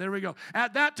down. There we go.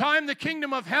 At that time, the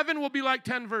kingdom of heaven will be like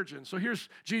 10 virgins. So here's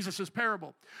Jesus'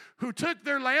 parable. Who took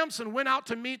their lamps and went out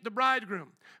to meet the bridegroom.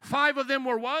 5 of them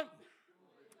were what?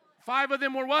 5 of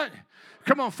them were what?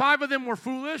 Come on, 5 of them were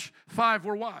foolish, 5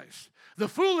 were wise. The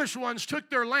foolish ones took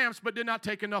their lamps but did not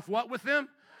take enough what with them?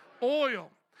 Oil.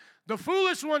 The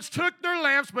foolish ones took their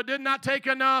lamps but did not take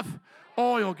enough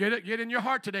oil. Get it? Get in your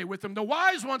heart today with them. The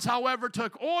wise ones, however,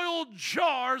 took oil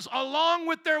jars along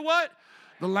with their what?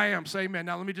 The lamps. Amen.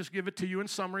 Now let me just give it to you in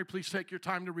summary. Please take your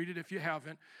time to read it if you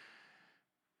haven't.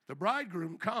 The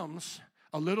bridegroom comes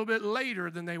a little bit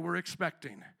later than they were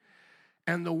expecting.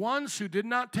 And the ones who did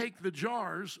not take the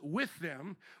jars with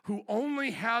them, who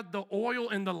only had the oil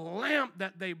in the lamp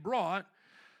that they brought,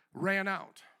 ran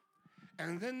out.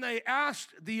 And then they asked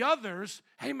the others,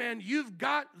 hey man, you've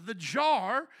got the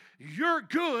jar, you're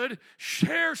good,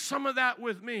 share some of that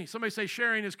with me. Somebody say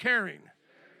sharing is caring.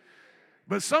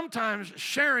 But sometimes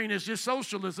sharing is just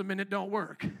socialism and it don't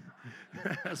work,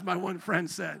 as my one friend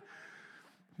said.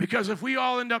 Because if we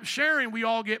all end up sharing, we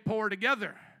all get poor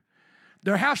together.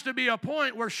 There has to be a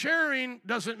point where sharing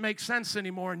doesn't make sense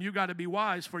anymore, and you got to be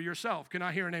wise for yourself. Can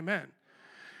I hear an amen?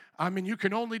 I mean, you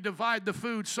can only divide the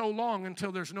food so long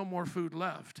until there's no more food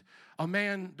left. A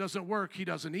man doesn't work, he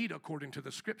doesn't eat, according to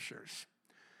the scriptures.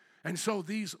 And so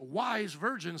these wise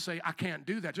virgins say, I can't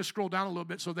do that. Just scroll down a little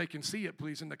bit so they can see it,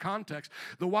 please, in the context.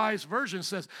 The wise virgin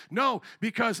says, no,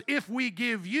 because if we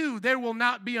give you, there will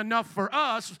not be enough for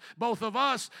us, both of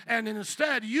us, and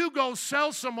instead you go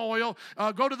sell some oil,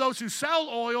 go to those who sell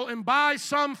oil and buy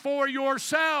some for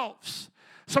yourselves.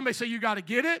 Somebody say, you got to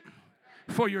get it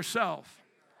for yourself.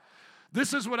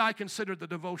 This is what I consider the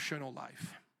devotional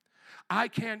life. I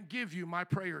can't give you my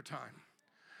prayer time.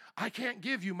 I can't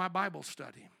give you my Bible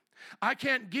study. I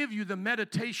can't give you the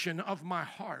meditation of my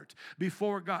heart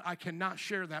before God. I cannot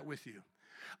share that with you.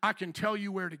 I can tell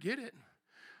you where to get it.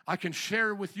 I can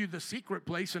share with you the secret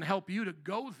place and help you to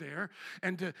go there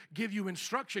and to give you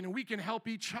instruction, and we can help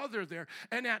each other there.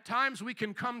 And at times we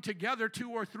can come together, 2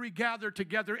 or 3 gather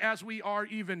together as we are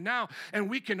even now,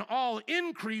 and we can all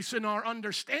increase in our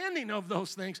understanding of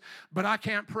those things. But I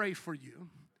can't pray for you.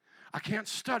 I can't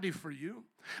study for you.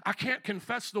 I can't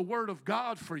confess the word of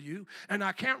God for you, and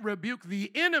I can't rebuke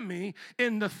the enemy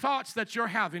in the thoughts that you're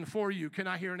having for you. Can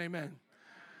I hear an amen?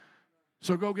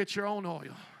 So go get your own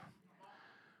oil.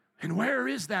 And where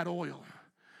is that oil?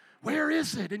 Where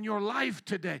is it in your life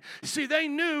today? See, they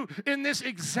knew in this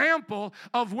example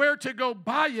of where to go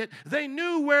buy it, they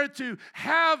knew where to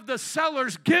have the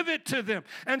sellers give it to them.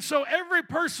 And so every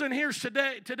person here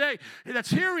today that's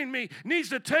hearing me needs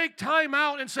to take time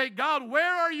out and say, God,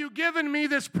 where are you giving me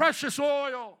this precious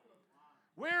oil?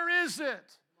 Where is it?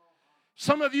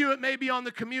 Some of you, it may be on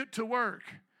the commute to work.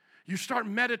 You start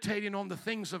meditating on the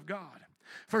things of God.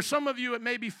 For some of you, it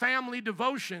may be family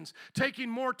devotions, taking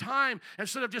more time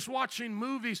instead of just watching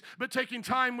movies, but taking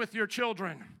time with your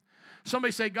children.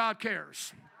 Somebody say, God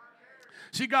cares.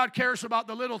 See, God cares about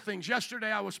the little things.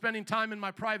 Yesterday, I was spending time in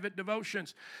my private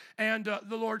devotions, and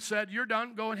the Lord said, you're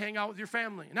done. Go and hang out with your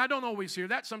family. And I don't always hear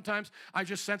that. Sometimes I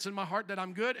just sense in my heart that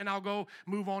I'm good, and I'll go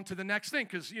move on to the next thing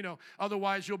because,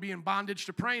 otherwise you'll be in bondage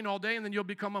to praying all day, and then you'll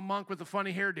become a monk with a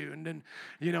funny hairdo and then,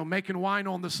 making wine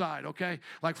on the side, okay?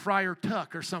 Like Friar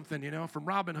Tuck or something, from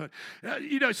Robin Hood.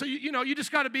 So you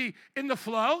just got to be in the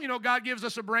flow. God gives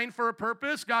us a brain for a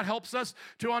purpose. God helps us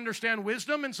to understand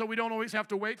wisdom, and so we don't always have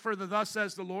to wait for the thus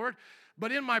says the Lord.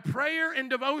 But in my prayer and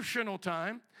devotional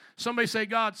time, somebody say,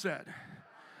 God said.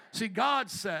 See, God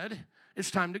said,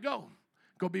 it's time to go.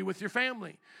 Go be with your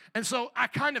family. And so I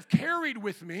kind of carried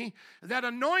with me that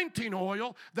anointing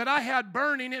oil that I had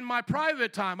burning in my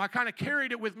private time. I kind of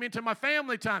carried it with me to my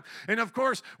family time. And of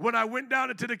course, when I went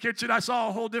down into the kitchen, I saw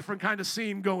a whole different kind of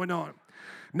scene going on.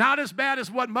 Not as bad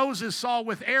as what Moses saw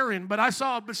with Aaron, but I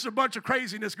saw just a bunch of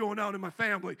craziness going on in my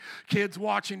family. Kids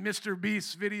watching Mr.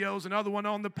 Beast videos, another one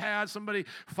on the pad, somebody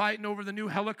fighting over the new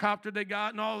helicopter they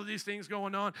got, and all of these things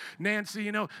going on.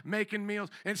 Nancy, making meals.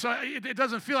 And so it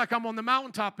doesn't feel like I'm on the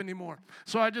mountaintop anymore.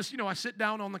 So I just, I sit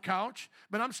down on the couch,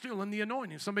 but I'm still in the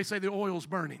anointing. Somebody say the oil's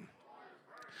burning.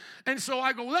 And so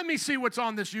I go, let me see what's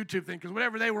on this YouTube thing, because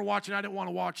whatever they were watching, I didn't want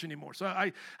to watch anymore. So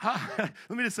let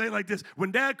me just say it like this.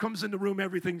 When Dad comes in the room,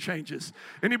 everything changes.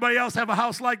 Anybody else have a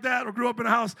house like that or grew up in a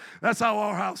house? That's how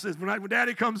our house is. When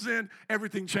Daddy comes in,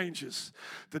 everything changes.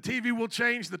 The TV will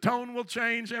change. The tone will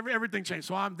change. Everything changes.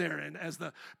 So I'm there, and as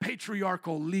the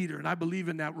patriarchal leader, and I believe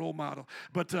in that role model,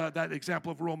 but that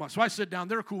example of a role model. So I sit down.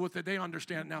 They're cool with it. They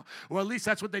understand now. Well, at least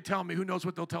that's what they tell me. Who knows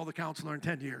what they'll tell the counselor in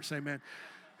 10 years. Amen.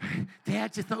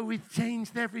 Dad just always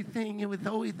changed everything. It was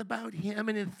always about him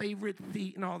and his favorite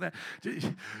seat and all that.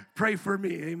 Just pray for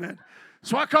me, amen.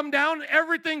 So I come down,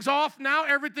 everything's off now,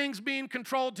 everything's being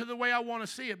controlled to the way I want to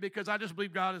see it, because I just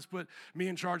believe God has put me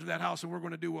in charge of that house, and we're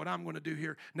going to do what I'm going to do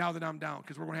here now that I'm down,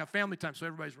 because we're going to have family time, so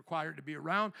everybody's required to be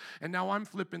around, and now I'm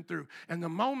flipping through. And the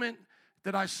moment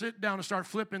that I sit down and start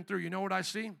flipping through, you know what I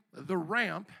see? The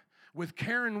Ramp with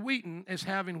Karen Wheaton is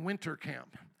having winter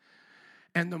camp.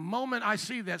 And the moment I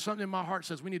see that, something in my heart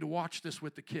says, we need to watch this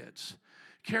with the kids.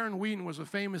 Karen Wheaton was a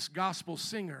famous gospel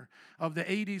singer of the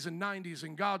 80s and 90s,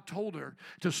 and God told her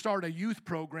to start a youth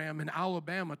program in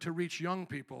Alabama to reach young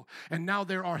people. And now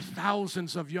there are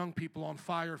thousands of young people on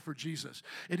fire for Jesus.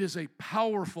 It is a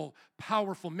powerful,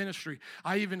 powerful ministry.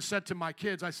 I even said to my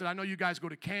kids, I said, I know you guys go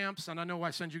to camps, and I know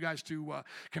I send you guys to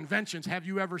conventions. Have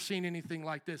you ever seen anything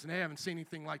like this? And they haven't seen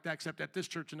anything like that except at this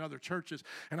church and other churches.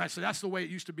 And I said, that's the way it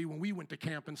used to be when we went to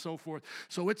camp and so forth.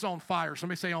 So it's on fire.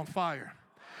 Somebody say on fire.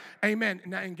 Amen.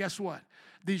 And guess what?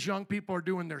 These young people are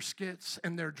doing their skits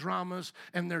and their dramas,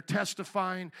 and they're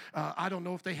testifying. I don't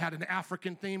know if they had an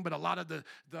African theme, but a lot of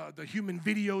the human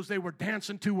videos they were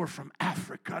dancing to were from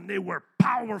Africa, and they were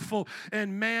powerful.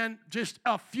 And man, just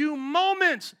a few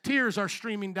moments, tears are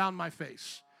streaming down my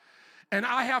face. And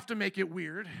I have to make it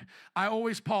weird. I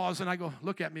always pause and I go,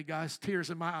 look at me, guys, tears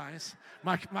in my eyes.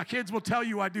 My kids will tell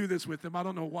you I do this with them. I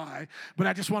don't know why, but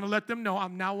I just want to let them know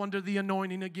I'm now under the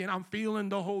anointing again. I'm feeling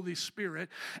the Holy Spirit.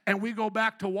 And we go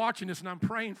back to watching this, and I'm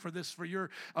praying for this for your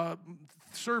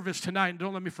service tonight. And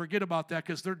don't let me forget about that,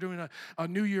 because they're doing a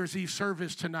New Year's Eve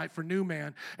service tonight for New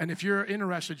Man. And if you're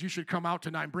interested, you should come out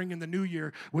tonight and bring in the new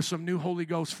year with some new Holy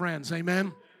Ghost friends.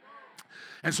 Amen.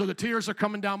 And so the tears are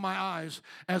coming down my eyes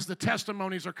as the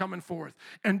testimonies are coming forth.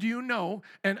 And do you know,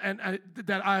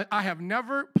 that I have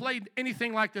never played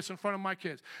anything like this in front of my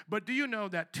kids, but do you know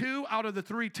that 2 out of the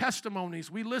 3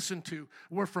 testimonies we listened to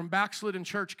were from backslidden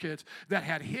church kids that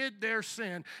had hid their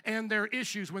sin and their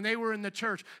issues when they were in the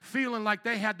church, feeling like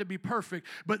they had to be perfect,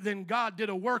 but then God did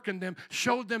a work in them,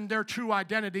 showed them their true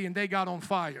identity, and they got on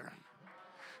fire.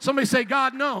 Somebody say,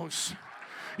 God knows.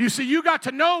 You see, you got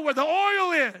to know where the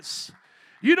oil is.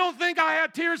 You don't think I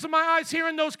had tears in my eyes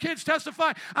hearing those kids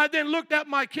testify? I then looked at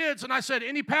my kids and I said,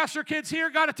 any pastor kids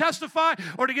here got to testify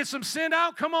or to get some sin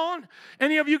out? Come on.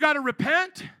 Any of you got to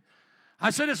repent? I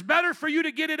said, it's better for you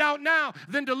to get it out now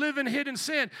than to live in hidden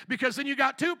sin, because then you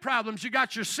got 2 problems. You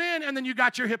got your sin, and then you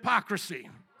got your hypocrisy.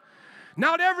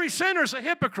 Not every sinner's a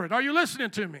hypocrite. Are you listening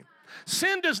to me?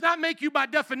 Sin does not make you by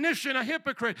definition a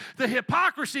hypocrite. The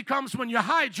hypocrisy comes when you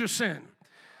hide your sin.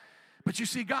 But you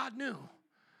see, God knew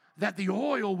that the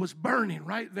oil was burning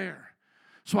right there.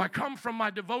 So I come from my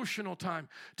devotional time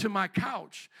to my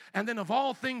couch, and then of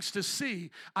all things to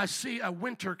see, I see a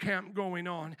winter camp going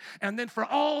on. And then for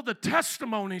all the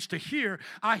testimonies to hear,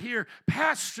 I hear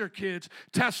pastor kids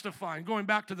testifying. Going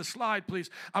back to the slide, please.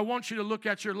 I want you to look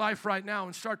at your life right now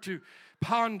and start to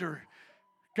ponder,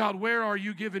 God, where are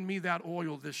you giving me that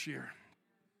oil this year?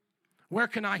 Where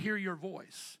can I hear your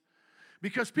voice?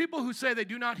 Because people who say they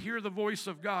do not hear the voice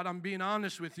of God, I'm being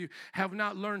honest with you, have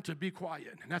not learned to be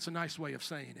quiet. And that's a nice way of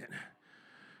saying it.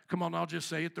 Come on, I'll just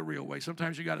say it the real way.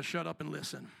 Sometimes you got to shut up and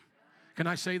listen. Can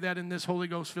I say that in this Holy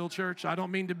Ghost-filled church? I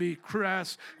don't mean to be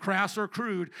crass or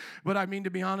crude, but I mean to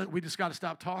be honest, we just got to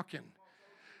stop talking.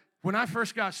 When I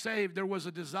first got saved, there was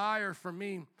a desire for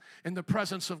me in the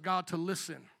presence of God to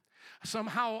listen.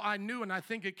 Somehow I knew, and I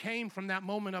think it came from that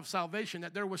moment of salvation,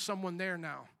 that there was someone there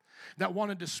now that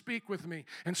wanted to speak with me.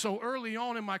 And so early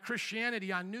on in my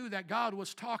Christianity, I knew that God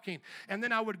was talking. And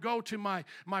then I would go to my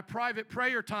private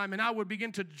prayer time, and I would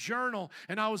begin to journal.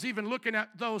 And I was even looking at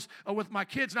those with my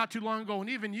kids not too long ago, and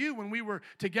even you when we were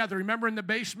together. Remember in the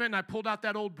basement, and I pulled out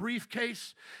that old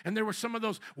briefcase, and there were some of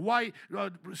those white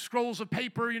scrolls of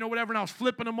paper, whatever, and I was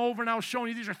flipping them over, and I was showing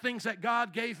you these are things that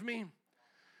God gave me.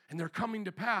 And they're coming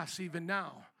to pass even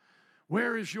now.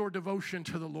 Where is your devotion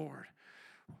to the Lord?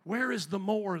 Where is the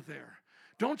more there?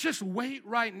 Don't just wait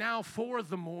right now for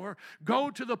the more. Go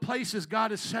to the places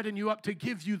God is setting you up to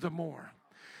give you the more.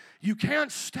 You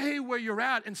can't stay where you're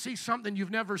at and see something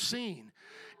you've never seen.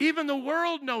 Even the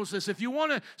world knows this. If you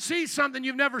want to see something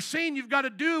you've never seen, you've got to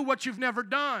do what you've never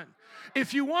done.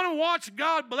 If you want to watch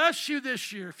God bless you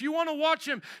this year, if you want to watch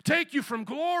Him take you from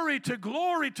glory to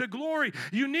glory to glory,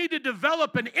 you need to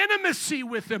develop an intimacy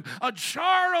with Him, a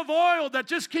jar of oil that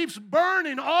just keeps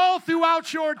burning all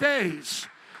throughout your days.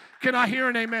 Can I hear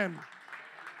an amen?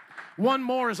 One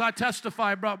more as I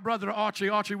testify about Brother Autry.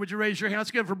 Autry, would you raise your hand?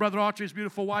 Let's give it for Brother Autry's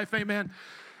beautiful wife. Amen.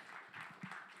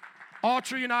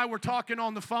 Autry and I were talking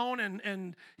on the phone,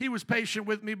 and he was patient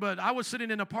with me, but I was sitting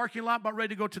in a parking lot about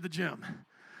ready to go to the gym.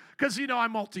 Because, I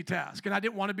multitask, and I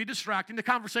didn't want to be distracting. The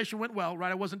conversation went well,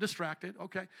 right? I wasn't distracted,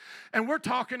 okay? And we're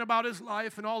talking about his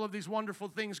life and all of these wonderful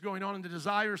things going on and the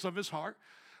desires of his heart.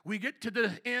 We get to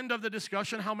the end of the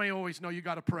discussion. How many always know you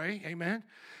got to pray? Amen.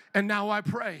 And now I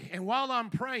pray. And while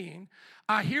I'm praying,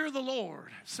 I hear the Lord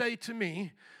say to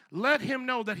me, let him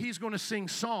know that he's going to sing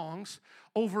songs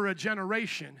over a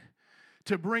generation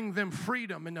to bring them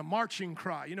freedom and a marching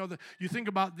cry. You think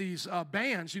about these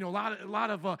bands. A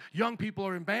lot of young people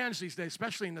are in bands these days,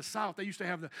 especially in the South. They used to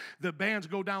have the bands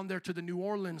go down there to the New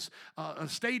Orleans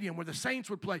stadium where the Saints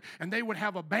would play, and they would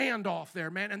have a band off there,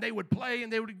 man, and they would play,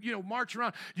 and they would, march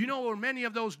around. Where many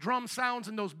of those drum sounds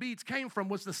and those beats came from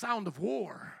was the sound of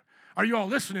war. Are you all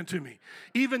listening to me?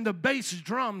 Even the bass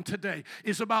drum today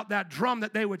is about that drum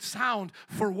that they would sound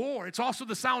for war. It's also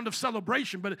the sound of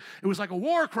celebration, but it was like a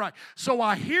war cry. So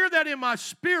I hear that in my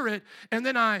spirit, and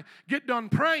then I get done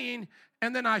praying,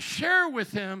 and then I share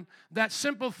with him that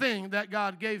simple thing that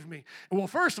God gave me. Well,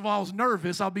 first of all, I was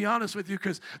nervous, I'll be honest with you,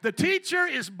 because the teacher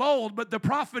is bold, but the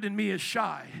prophet in me is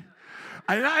shy.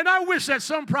 And I wish that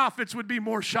some prophets would be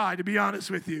more shy, to be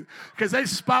honest with you, because they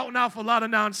spouting off a lot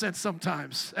of nonsense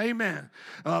sometimes. Amen.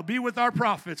 Be with our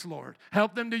prophets, Lord.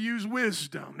 Help them to use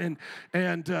wisdom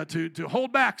and to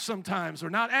hold back sometimes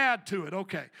or not add to it.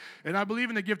 Okay. And I believe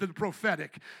in the gift of the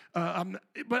prophetic.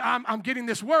 But I'm getting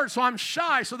this word, so I'm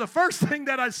shy. So the first thing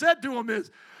that I said to him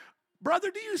is, brother,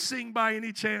 do you sing by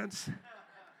any chance?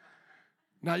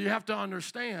 Now, you have to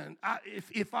understand,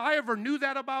 if I ever knew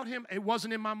that about him, it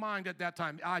wasn't in my mind at that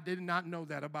time. I did not know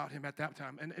that about him at that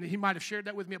time. And he might have shared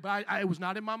that with me, but it was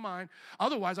not in my mind.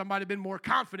 Otherwise, I might have been more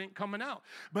confident coming out.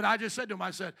 But I just said to him, I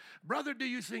said, brother, do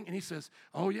you sing? And he says,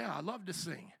 oh, yeah, I love to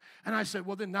sing. And I said,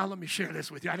 well, then now let me share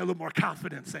this with you. I had a little more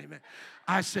confidence, amen.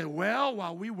 I said, well,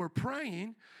 while we were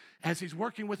praying, as he's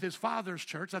working with his father's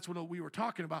church, that's what we were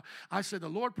talking about, I said, the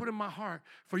Lord put in my heart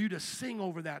for you to sing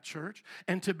over that church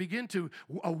and to begin to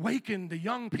awaken the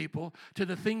young people to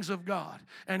the things of God.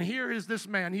 And here is this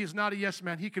man. He is not a yes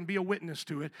man. He can be a witness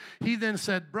to it. He then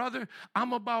said, brother,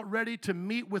 I'm about ready to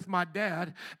meet with my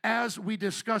dad as we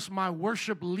discuss my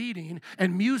worship leading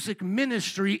and music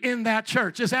ministry in that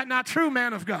church. Is that not true,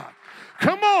 man of God?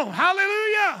 Come on,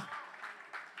 hallelujah.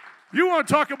 You want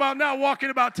to talk about now walking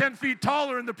about 10 feet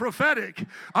taller in the prophetic.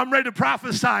 I'm ready to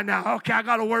prophesy now. Okay, I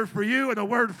got a word for you and a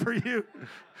word for you.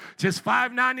 Just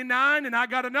 $5.99, and I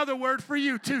got another word for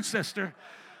you too, sister.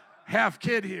 Half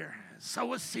kid here.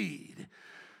 Sow a seed.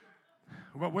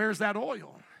 But where's that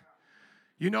oil?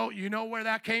 You know where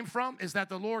that came from? Is that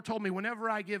the Lord told me whenever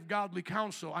I give godly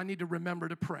counsel, I need to remember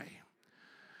to pray.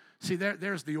 See,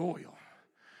 there's the oil.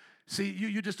 See,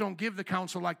 you just don't give the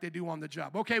counsel like they do on the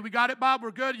job. Okay, we got it, Bob.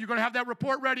 We're good. You're going to have that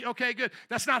report ready? Okay, good.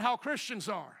 That's not how Christians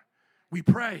are. We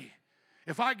pray.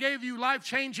 If I gave you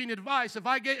life-changing advice,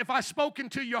 if I spoke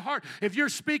into your heart, if you're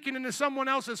speaking into someone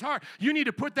else's heart, you need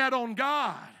to put that on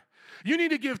God. You need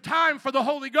to give time for the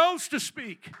Holy Ghost to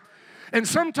speak. And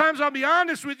sometimes, I'll be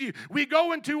honest with you, we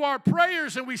go into our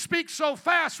prayers and we speak so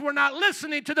fast, we're not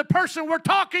listening to the person we're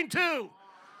talking to.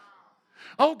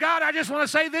 Oh, God, I just want to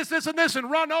say this, this, and this, and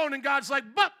run on. And God's like,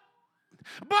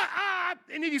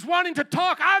 and he's wanting to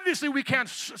talk. Obviously, we can't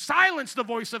silence the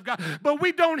voice of God, but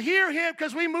we don't hear him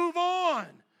because we move on.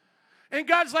 And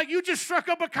God's like, you just struck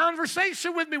up a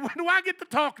conversation with me. When do I get to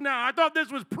talk now? I thought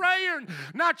this was prayer and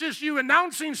not just you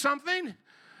announcing something.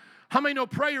 How many know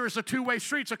prayer is a two-way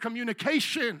street? It's a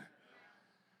communication.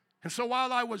 And so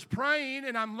while I was praying,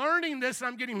 and I'm learning this, and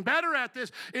I'm getting better at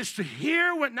this, is to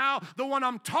hear what now the one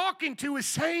I'm talking to is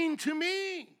saying to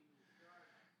me.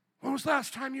 When was the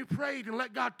last time you prayed and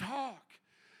let God talk?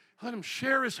 Let him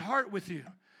share his heart with you.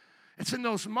 It's in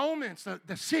those moments,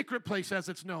 the secret place as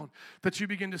it's known, that you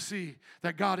begin to see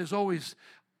that God is always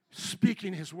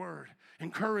speaking his word,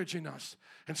 encouraging us.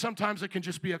 And sometimes it can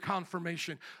just be a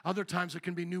confirmation. Other times it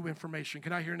can be new information.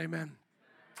 Can I hear an amen?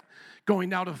 Going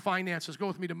now to finances. Go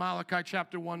with me to Malachi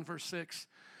chapter 1, verse 6.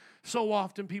 So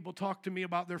often people talk to me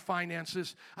about their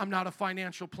finances. I'm not a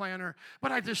financial planner,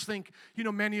 but I just think,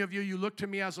 many of you look to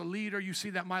me as a leader. You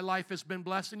see that my life has been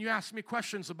blessed, and you ask me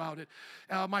questions about it.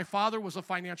 My father was a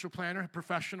financial planner, a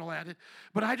professional at it,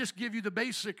 but I just give you the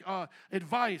basic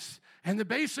advice. And the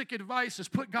basic advice is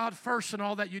put God first in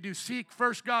all that you do. Seek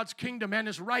first God's kingdom and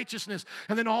His righteousness,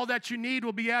 and then all that you need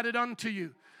will be added unto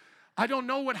you. I don't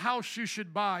know what house you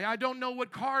should buy. I don't know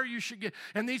what car you should get.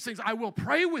 And these things, I will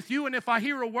pray with you, and if I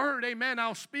hear a word, amen,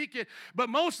 I'll speak it. But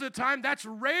most of the time, that's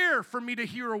rare for me to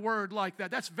hear a word like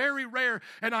that. That's very rare,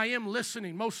 and I am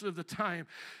listening most of the time.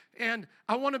 And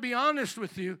I want to be honest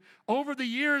with you. Over the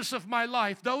years of my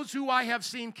life, those who I have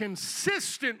seen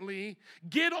consistently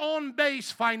get on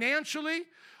base financially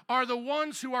are the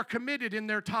ones who are committed in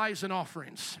their tithes and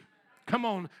offerings. Come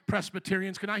on,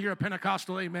 Presbyterians. Can I hear a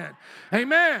Pentecostal amen?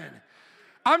 Amen.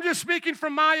 I'm just speaking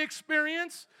from my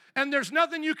experience, and there's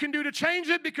nothing you can do to change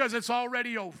it because it's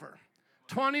already over.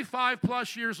 25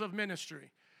 plus years of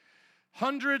ministry.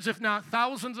 Hundreds, if not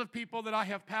thousands of people that I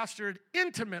have pastored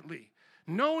intimately,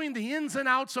 knowing the ins and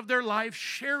outs of their life,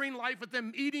 sharing life with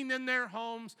them, eating in their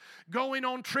homes, going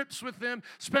on trips with them,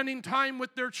 spending time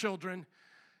with their children.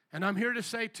 And I'm here to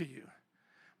say to you,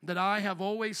 that I have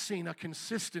always seen a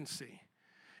consistency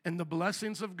in the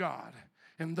blessings of God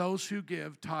in those who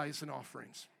give tithes and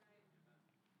offerings.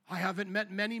 I haven't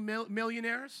met many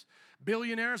millionaires,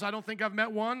 billionaires. I don't think I've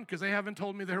met one because they haven't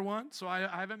told me they're one, so I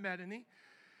haven't met any.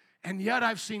 And yet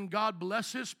I've seen God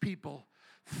bless His people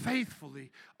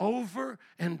faithfully over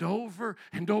and over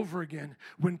and over again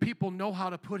when people know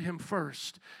how to put Him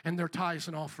first in their tithes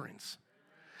and offerings.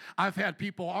 I've had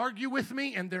people argue with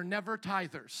me, and they're never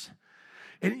tithers.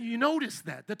 And you notice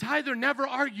that. The tither never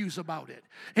argues about it.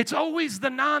 It's always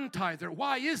the non-tither.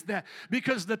 Why is that?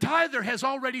 Because the tither has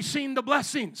already seen the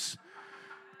blessings.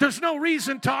 There's no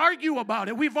reason to argue about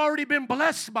it. We've already been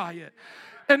blessed by it.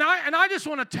 And I just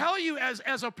want to tell you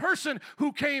as a person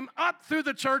who came up through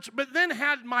the church but then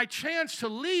had my chance to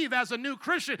leave as a new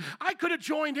Christian, I could have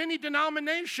joined any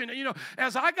denomination.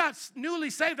 As I got newly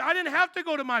saved, I didn't have to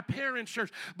go to my parents'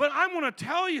 church. But I'm going to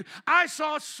tell you, I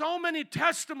saw so many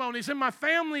testimonies in my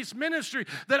family's ministry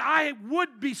that I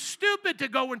would be stupid to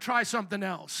go and try something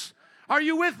else. Are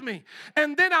you with me?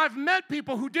 And then I've met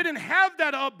people who didn't have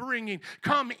that upbringing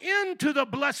come into the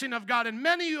blessing of God. And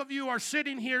many of you are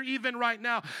sitting here even right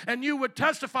now, and you would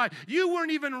testify you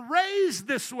weren't even raised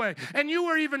this way, and you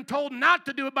were even told not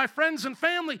to do it by friends and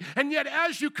family. And yet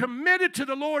as you committed to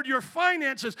the Lord your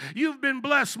finances, you've been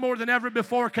blessed more than ever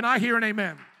before. Can I hear an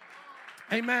amen?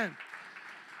 Amen.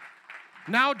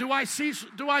 Now, do I see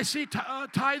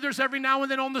tithers every now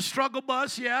and then on the struggle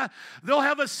bus? Yeah, they'll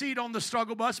have a seat on the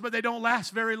struggle bus, but they don't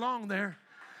last very long there.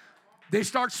 They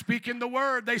start speaking the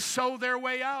word. They sow their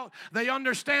way out. They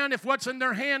understand if what's in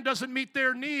their hand doesn't meet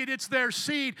their need, it's their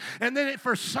seed. And then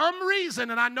for some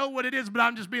reason, and I know what it is, but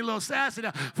I'm just being a little sassy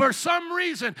now. For some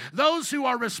reason, those who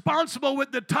are responsible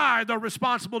with the tithe are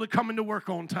responsible to come into work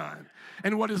on time.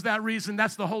 And what is that reason?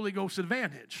 That's the Holy Ghost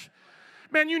advantage.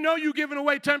 Man, you're giving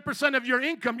away 10% of your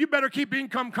income. You better keep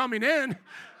income coming in.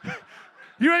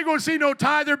 You ain't going to see no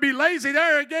tither be lazy.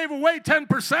 There, I gave away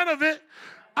 10% of it.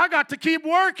 I got to keep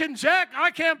working, Jack.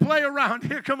 I can't play around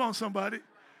here. Come on, somebody.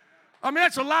 I mean,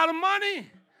 that's a lot of money.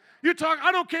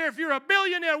 I don't care if you're a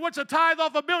billionaire. What's a tithe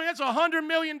off a billion? That's $100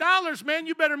 million, man.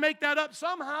 You better make that up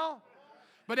somehow.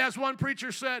 But as one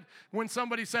preacher said, when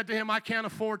somebody said to him, I can't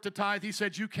afford to tithe, he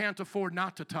said, you can't afford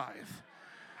not to tithe.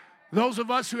 Those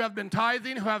of us who have been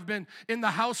tithing, who have been in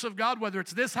the house of God, whether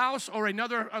it's this house or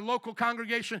a local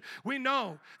congregation, we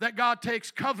know that God takes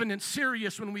covenant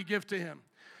serious when we give to Him.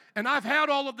 And I've had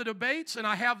all of the debates, and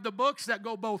I have the books that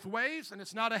go both ways, and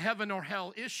it's not a heaven or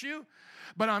hell issue.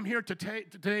 But I'm here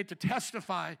today to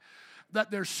testify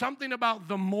that there's something about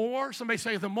the more, somebody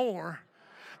say the more,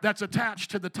 that's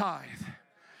attached to the tithe.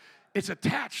 It's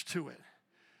attached to it.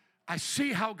 I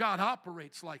see how God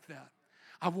operates like that.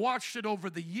 I've watched it over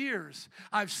the years.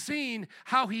 I've seen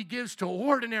how He gives to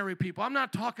ordinary people. I'm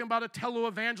not talking about a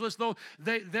televangelist, though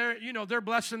they're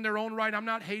blessed in their own right. I'm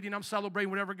not hating. I'm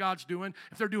celebrating whatever God's doing,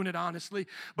 if they're doing it honestly.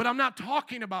 But I'm not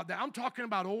talking about that. I'm talking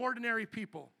about ordinary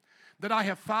people that I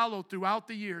have followed throughout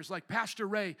the years. Like Pastor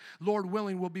Ray, Lord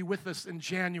willing, will be with us in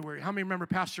January. How many remember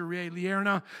Pastor Ray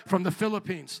Lierna from the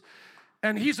Philippines?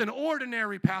 And he's an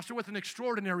ordinary pastor with an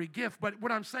extraordinary gift. But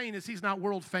what I'm saying is he's not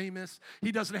world famous.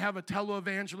 He doesn't have a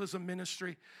televangelism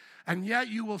ministry. And yet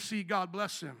you will see God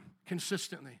bless him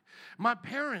consistently. My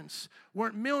parents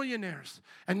weren't millionaires,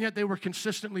 and yet they were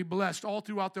consistently blessed all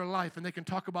throughout their life, and they can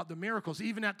talk about the miracles,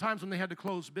 even at times when they had to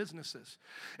close businesses.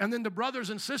 And then the brothers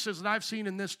and sisters that I've seen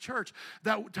in this church,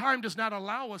 that time does not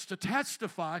allow us to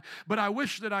testify, but I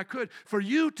wish that I could, for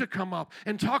you to come up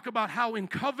and talk about how in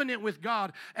covenant with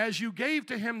God, as you gave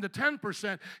to him the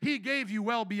 10%, he gave you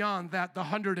well beyond that, the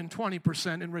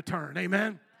 120% in return.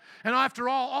 Amen? And after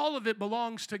all of it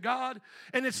belongs to God.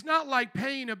 And it's not like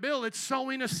paying a bill, it's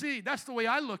sowing a seed. That's the way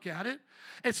I look at it.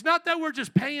 It's not that we're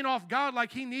just paying off God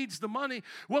like he needs the money.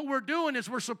 What we're doing is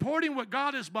we're supporting what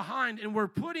God is behind, and we're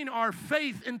putting our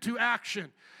faith into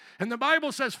action. And the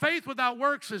Bible says faith without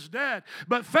works is dead.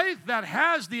 But faith that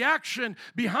has the action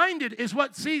behind it is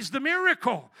what sees the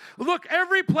miracle. Look,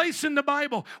 every place in the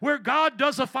Bible where God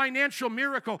does a financial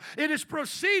miracle, it is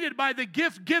preceded by the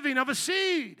gift giving of a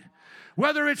seed.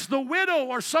 Whether it's the widow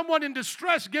or someone in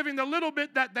distress giving the little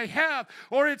bit that they have,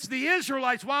 or it's the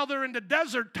Israelites while they're in the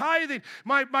desert tithing,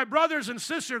 my brothers and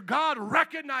sisters, God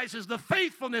recognizes the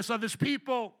faithfulness of his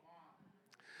people.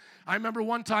 I remember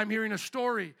one time hearing a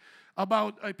story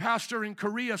about a pastor in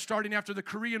Korea starting after the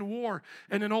Korean War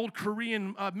in an old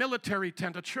Korean military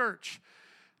tent, a church.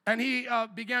 And he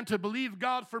began to believe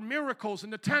God for miracles,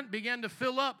 and the tent began to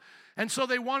fill up. And so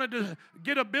they wanted to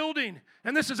get a building.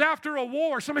 And this is after a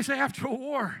war. Somebody say after a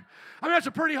war. I mean, that's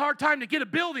a pretty hard time to get a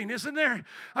building, isn't there?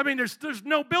 I mean, there's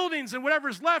no buildings, and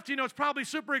whatever's left, it's probably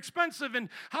super expensive. And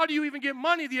how do you even get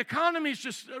money? The economy's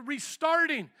just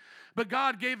restarting. But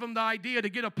God gave them the idea to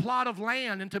get a plot of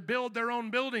land and to build their own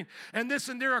building. And this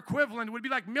and their equivalent would be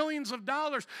like millions of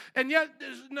dollars. And yet,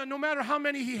 no matter how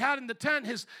many he had in the tent,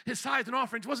 his tithes and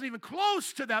offerings wasn't even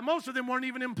close to that. Most of them weren't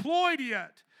even employed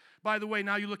yet. By the way,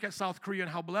 now you look at South Korea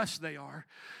and how blessed they are.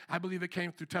 I believe it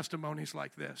came through testimonies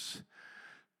like this.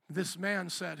 This man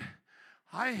said,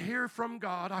 I heard from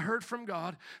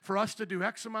God for us to do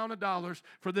X amount of dollars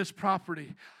for this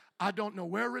property. I don't know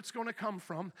where it's going to come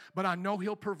from, but I know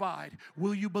he'll provide.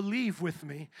 Will you believe with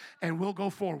me? And we'll go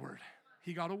forward.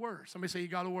 He got a word. Somebody say he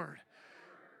got a word.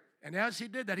 And as he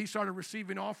did that, he started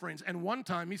receiving offerings. And one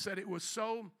time he said it was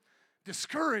so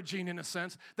discouraging in a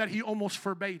sense that he almost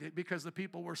forbade it because the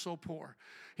people were so poor.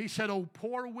 He said, oh,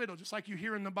 poor widow, just like you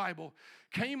hear in the Bible,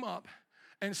 came up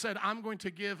and said, I'm going to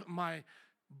give my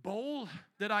bowl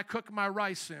that I cook my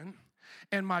rice in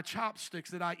and my chopsticks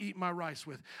that I eat my rice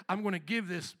with. I'm going to give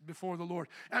this before the Lord.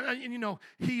 And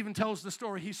he even tells the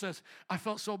story. He says, I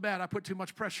felt so bad. I put too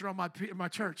much pressure on my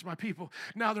church, my people.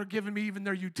 Now they're giving me even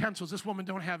their utensils. This woman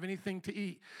don't have anything to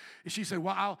eat. And she said,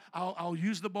 well, I'll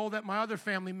use the bowl that my other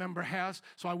family member has,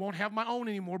 so I won't have my own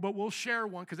anymore, but we'll share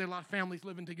one because there are a lot of families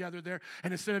living together there.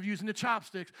 And instead of using the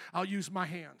chopsticks, I'll use my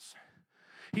hands.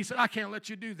 He said, I can't let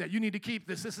you do that. You need to keep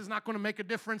this. This is not going to make a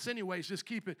difference anyways. Just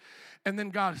keep it. And then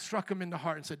God struck him in the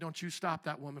heart and said, don't you stop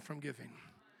that woman from giving.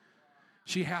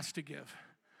 She has to give.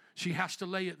 She has to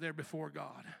lay it there before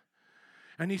God.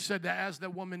 And he said that as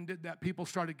that woman did that, people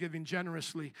started giving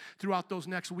generously throughout those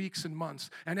next weeks and months.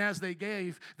 And as they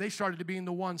gave, they started to be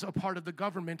the ones a part of the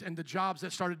government and the jobs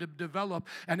that started to develop.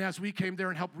 And as we came there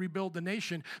and helped rebuild the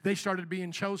nation, they started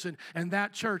being chosen. And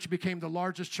that church became the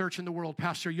largest church in the world.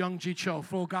 Pastor Young Ji Cho,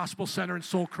 Full Gospel Center in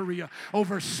Seoul, Korea.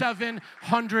 Over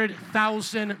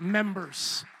 700,000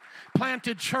 members.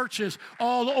 Planted churches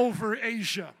all over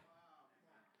Asia.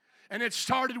 And it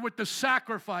started with the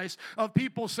sacrifice of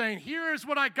people saying, here's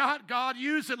what I got, God,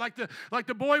 use it. Like the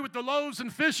boy with the loaves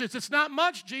and fishes. It's not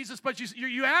much, Jesus, but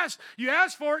you asked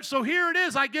for it, so here it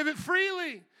is. I give it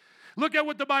freely. Look at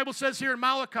what the Bible says here in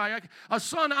Malachi. A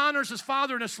son honors his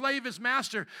father and a slave his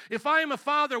master. If I am a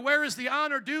father, where is the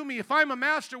honor due me? If I am a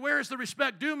master, where is the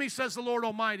respect due me, says the Lord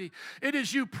Almighty. It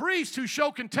is you priests who show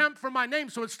contempt for my name.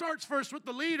 So it starts first with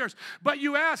the leaders. But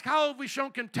you ask, how have we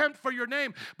shown contempt for your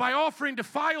name? By offering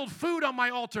defiled food on my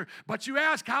altar. But you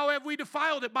ask, how have we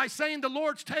defiled it? By saying the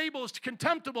Lord's table is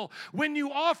contemptible. When you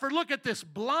offer, look at this,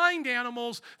 blind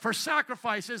animals for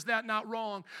sacrifice, is that not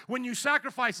wrong? When you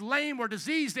sacrifice lame or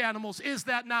diseased animals, is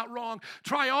that not wrong?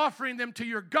 Try offering them to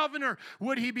your governor.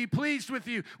 Would he be pleased with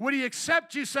you? Would he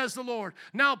accept you, says the Lord?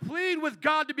 Now plead with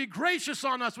God to be gracious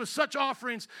on us with such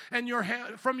offerings, and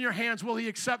from your hands will he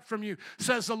accept from you,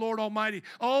 says the Lord Almighty.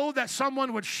 Oh, that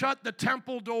someone would shut the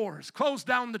temple doors, close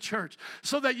down the church,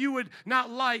 so that you would not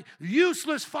light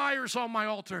useless fires on my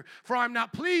altar, for I'm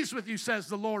not pleased with you, says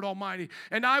the Lord Almighty,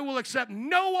 and I will accept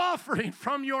no offering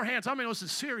from your hands. I mean, this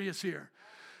is serious here.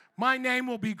 My name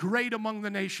will be great among the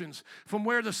nations, from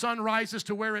where the sun rises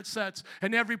to where it sets,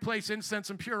 and every place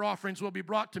incense and pure offerings will be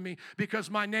brought to me,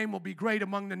 because my name will be great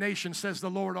among the nations, says the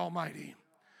Lord Almighty.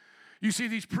 You see,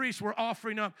 these priests were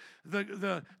offering up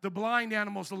the blind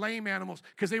animals, the lame animals,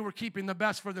 because they were keeping the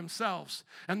best for themselves.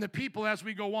 And the people, as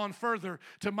we go on further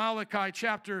to Malachi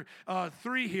chapter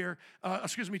 3 here,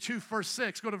 2 verse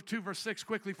 6, go to 2 verse 6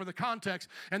 quickly for the context.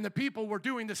 And the people were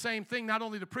doing the same thing, not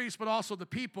only the priests, but also the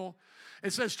people.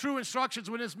 It says, true instructions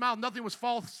were in his mouth, nothing was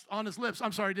false on his lips.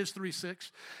 I'm sorry, it is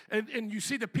 3:6. And you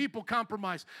see the people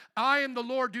compromise. I am the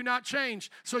Lord, do not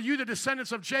change. So you, the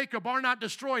descendants of Jacob, are not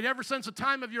destroyed. Ever since the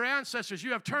time of your ancestors,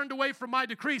 you have turned away from my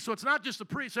decree. So it's not just the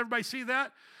priests. Everybody see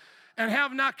that? And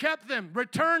have not kept them.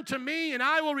 Return to me, and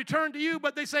I will return to you.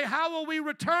 But they say, how will we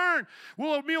return?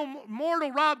 Will a mere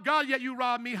mortal rob God, yet you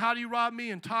rob me? How do you rob me?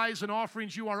 In tithes and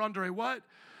offerings you are under a what?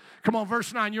 Come on,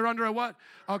 verse 9, you're under a what?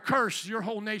 A curse, your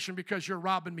whole nation, because you're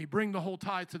robbing me. Bring the whole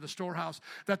tithe to the storehouse,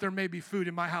 that there may be food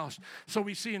in my house. So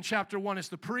we see in chapter 1, it's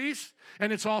the priests,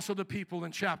 and it's also the people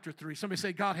in chapter 3. Somebody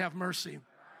say, God have mercy.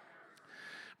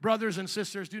 Brothers and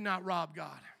sisters, do not rob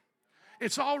God.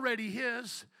 It's already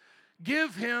his.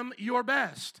 Give him your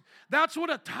best. That's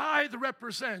what a tithe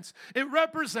represents. It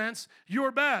represents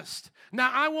your best. Now,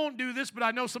 I won't do this, but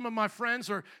I know some of my friends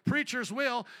or preachers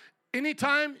will.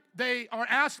 Anytime they are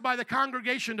asked by the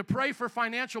congregation to pray for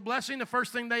financial blessing, the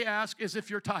first thing they ask is if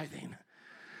you're tithing.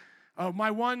 My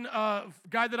one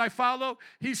guy that I follow,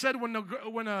 he said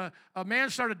when a man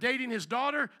started dating his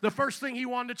daughter, the first thing he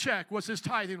wanted to check was his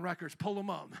tithing records. Pull them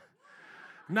up.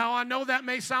 Now, I know that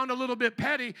may sound a little bit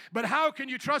petty, but how can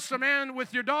you trust a man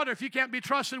with your daughter if you can't be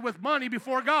trusted with money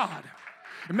before God?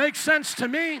 It makes sense to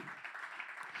me.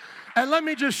 And let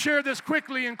me just share this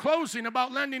quickly in closing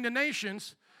about lending to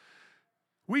nations.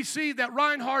 We see that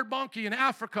Reinhard Bonnke in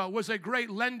Africa was a great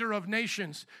lender of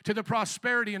nations to the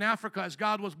prosperity in Africa as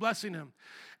God was blessing him.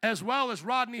 As well as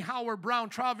Rodney Howard-Browne,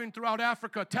 traveling throughout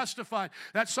Africa, testified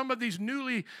that some of these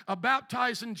newly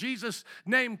baptized in Jesus'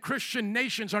 name Christian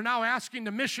nations are now asking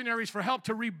the missionaries for help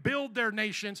to rebuild their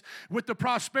nations with the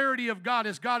prosperity of God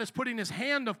as God is putting his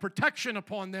hand of protection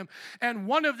upon them. And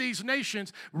one of these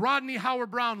nations, Rodney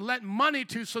Howard-Browne, lent money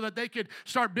to so that they could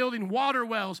start building water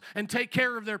wells and take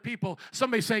care of their people.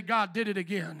 Somebody say, God did it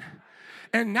again.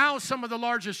 And now some of the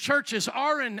largest churches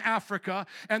are in Africa,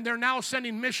 and they're now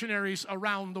sending missionaries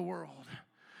around the world.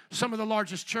 Some of the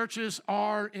largest churches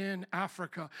are in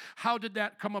Africa. How did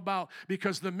that come about?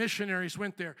 Because the missionaries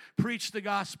went there, preached the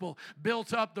gospel,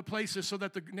 built up the places so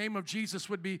that the name of Jesus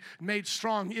would be made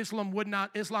strong. Islam would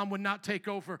not take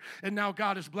over. And now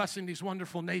God is blessing these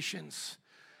wonderful nations.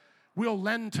 We'll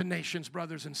lend to nations,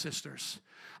 brothers and sisters.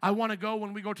 I want to go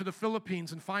when we go to the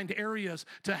Philippines and find areas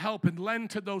to help and lend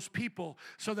to those people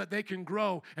so that they can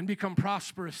grow and become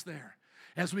prosperous there.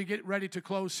 As we get ready to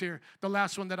close here, the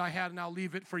last one that I had, and I'll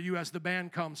leave it for you as the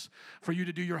band comes, for you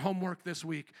to do your homework this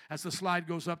week, as the slide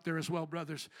goes up there as well,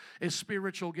 brothers, is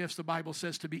spiritual gifts. The Bible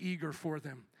says to be eager for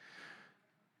them.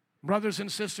 Brothers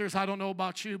and sisters, I don't know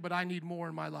about you, but I need more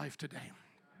in my life today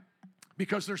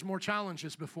because there's more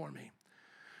challenges before me.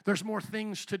 There's more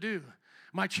things to do.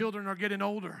 My children are getting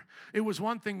older. It was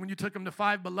one thing when you took them to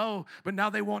Five Below, but now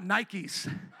they want Nikes.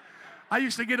 I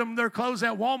used to get them their clothes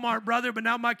at Walmart, brother, but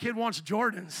now my kid wants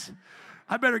Jordans.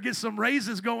 I better get some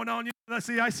raises going on. I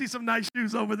see some nice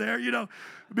shoes over there.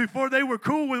 Before they were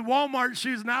cool with Walmart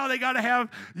shoes. Now they got to have,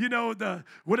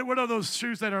 what are those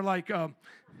shoes that are like,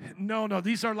 no,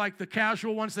 these are like the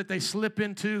casual ones that they slip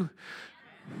into.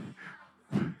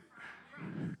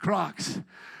 Crocs.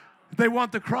 They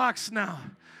want the Crocs now.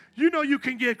 You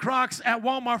can get Crocs at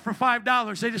Walmart for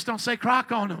 $5. They just don't say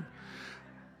Croc on them.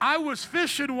 I was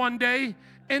fishing one day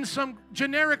in some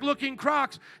generic-looking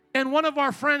Crocs, and one of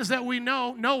our friends that we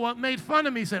know, Noah, made fun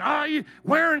of me. He said, you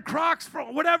wearing Crocs for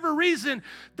whatever reason?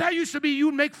 That used to be you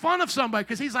would make fun of somebody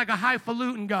because he's like a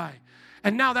highfalutin guy.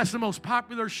 And now that's the most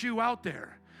popular shoe out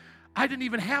there. I didn't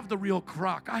even have the real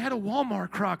Croc. I had a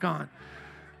Walmart Croc on.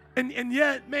 And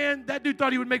yet, man, that dude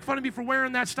thought he would make fun of me for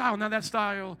wearing that style. Now that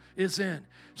style is in.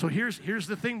 So here's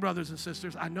the thing, brothers and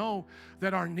sisters. I know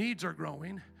that our needs are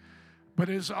growing, but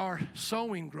is our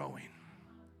sowing growing?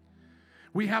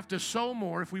 We have to sow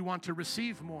more if we want to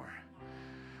receive more.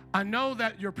 I know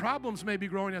that your problems may be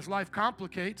growing as life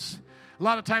complicates. A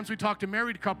lot of times we talk to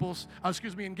engaged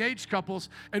couples,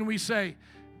 and we say,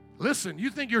 listen, you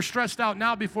think you're stressed out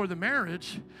now before the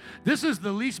marriage. This is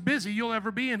the least busy you'll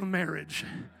ever be in a marriage.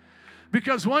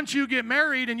 Because once you get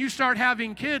married and you start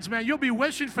having kids, man, you'll be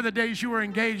wishing for the days you were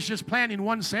engaged just planning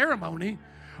one ceremony.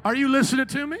 Are you listening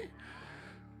to me?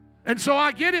 And so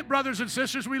I get it, brothers and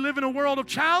sisters. We live in a world of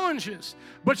challenges,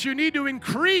 but you need to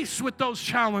increase with those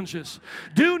challenges.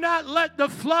 Do not let the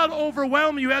flood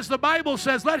overwhelm you. As the Bible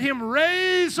says, let Him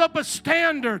raise up a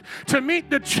standard to meet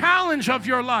the challenge of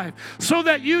your life so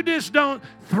that you just don't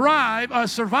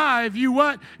survive. You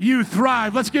what? You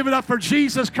thrive. Let's give it up for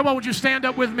Jesus. Come on, would you stand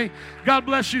up with me? God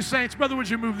bless you, saints. Brother, would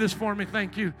you move this for me?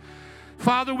 Thank you.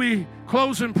 Father, we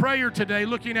close in prayer today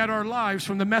looking at our lives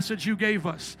from the message you gave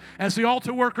us. As the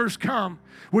altar workers come,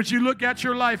 would you look at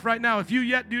your life right now? If you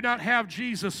yet do not have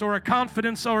Jesus or a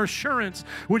confidence or assurance,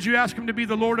 would you ask Him to be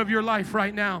the Lord of your life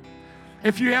right now?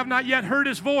 If you have not yet heard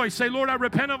His voice, say, Lord, I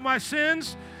repent of my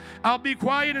sins. I'll be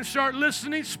quiet and start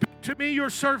listening. Speak to me, your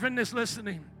servant is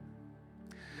listening.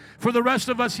 For the rest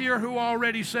of us here who are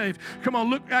already saved, come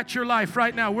on, look at your life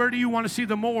right now. Where do you want to see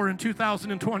the more in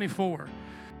 2024?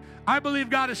 I believe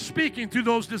God is speaking through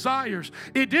those desires.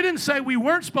 It didn't say we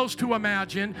weren't supposed to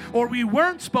imagine or we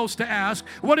weren't supposed to ask.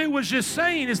 What it was just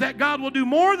saying is that God will do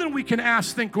more than we can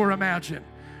ask, think, or imagine.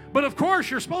 But of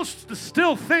course, you're supposed to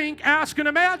still think, ask, and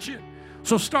imagine.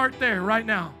 So start there right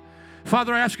now.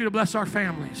 Father, I ask you to bless our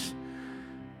families.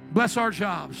 Bless our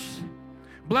jobs.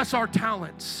 Bless our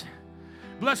talents.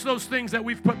 Bless those things that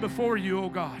we've put before you, oh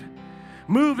God.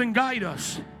 Move and guide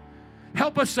us.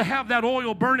 Help us to have that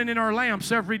oil burning in our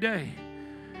lamps every day.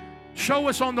 Show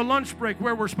us on the lunch break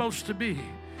where we're supposed to be.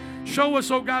 Show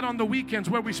us, oh God, on the weekends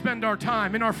where we spend our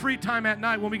time, in our free time at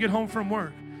night when we get home from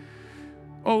work.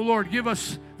 Oh Lord, give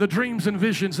us the dreams and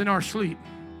visions in our sleep.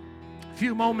 A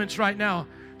few moments right now.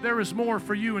 There is more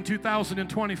for you in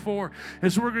 2024.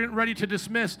 As we're getting ready to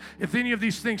dismiss, if any of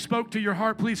these things spoke to your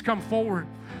heart, please come forward.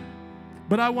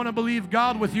 But I want to believe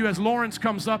God with you as Lawrence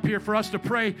comes up here for us to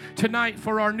pray tonight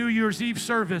for our New Year's Eve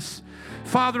service.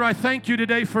 Father, I thank you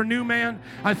today for New Man.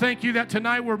 I thank you that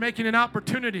tonight we're making an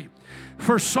opportunity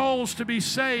for souls to be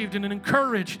saved and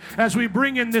encouraged as we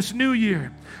bring in this new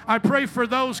year. I pray for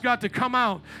those, God, to come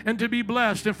out and to be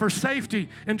blessed, and for safety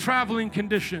in traveling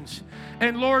conditions.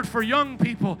 And Lord, for young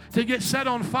people to get set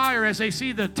on fire as they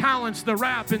see the talents, the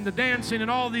rap and the dancing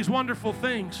and all these wonderful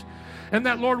things. And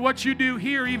that, Lord, what you do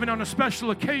here, even on a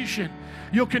special occasion,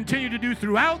 you'll continue to do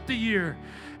throughout the year,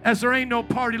 as there ain't no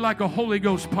party like a Holy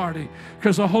Ghost party,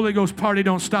 because a Holy Ghost party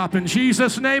don't stop. In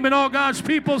Jesus' name, and all God's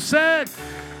people said,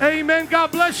 amen.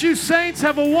 God bless you, saints.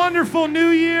 Have a wonderful new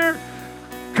year.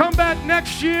 Come back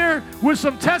next year with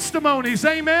some testimonies.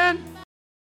 Amen.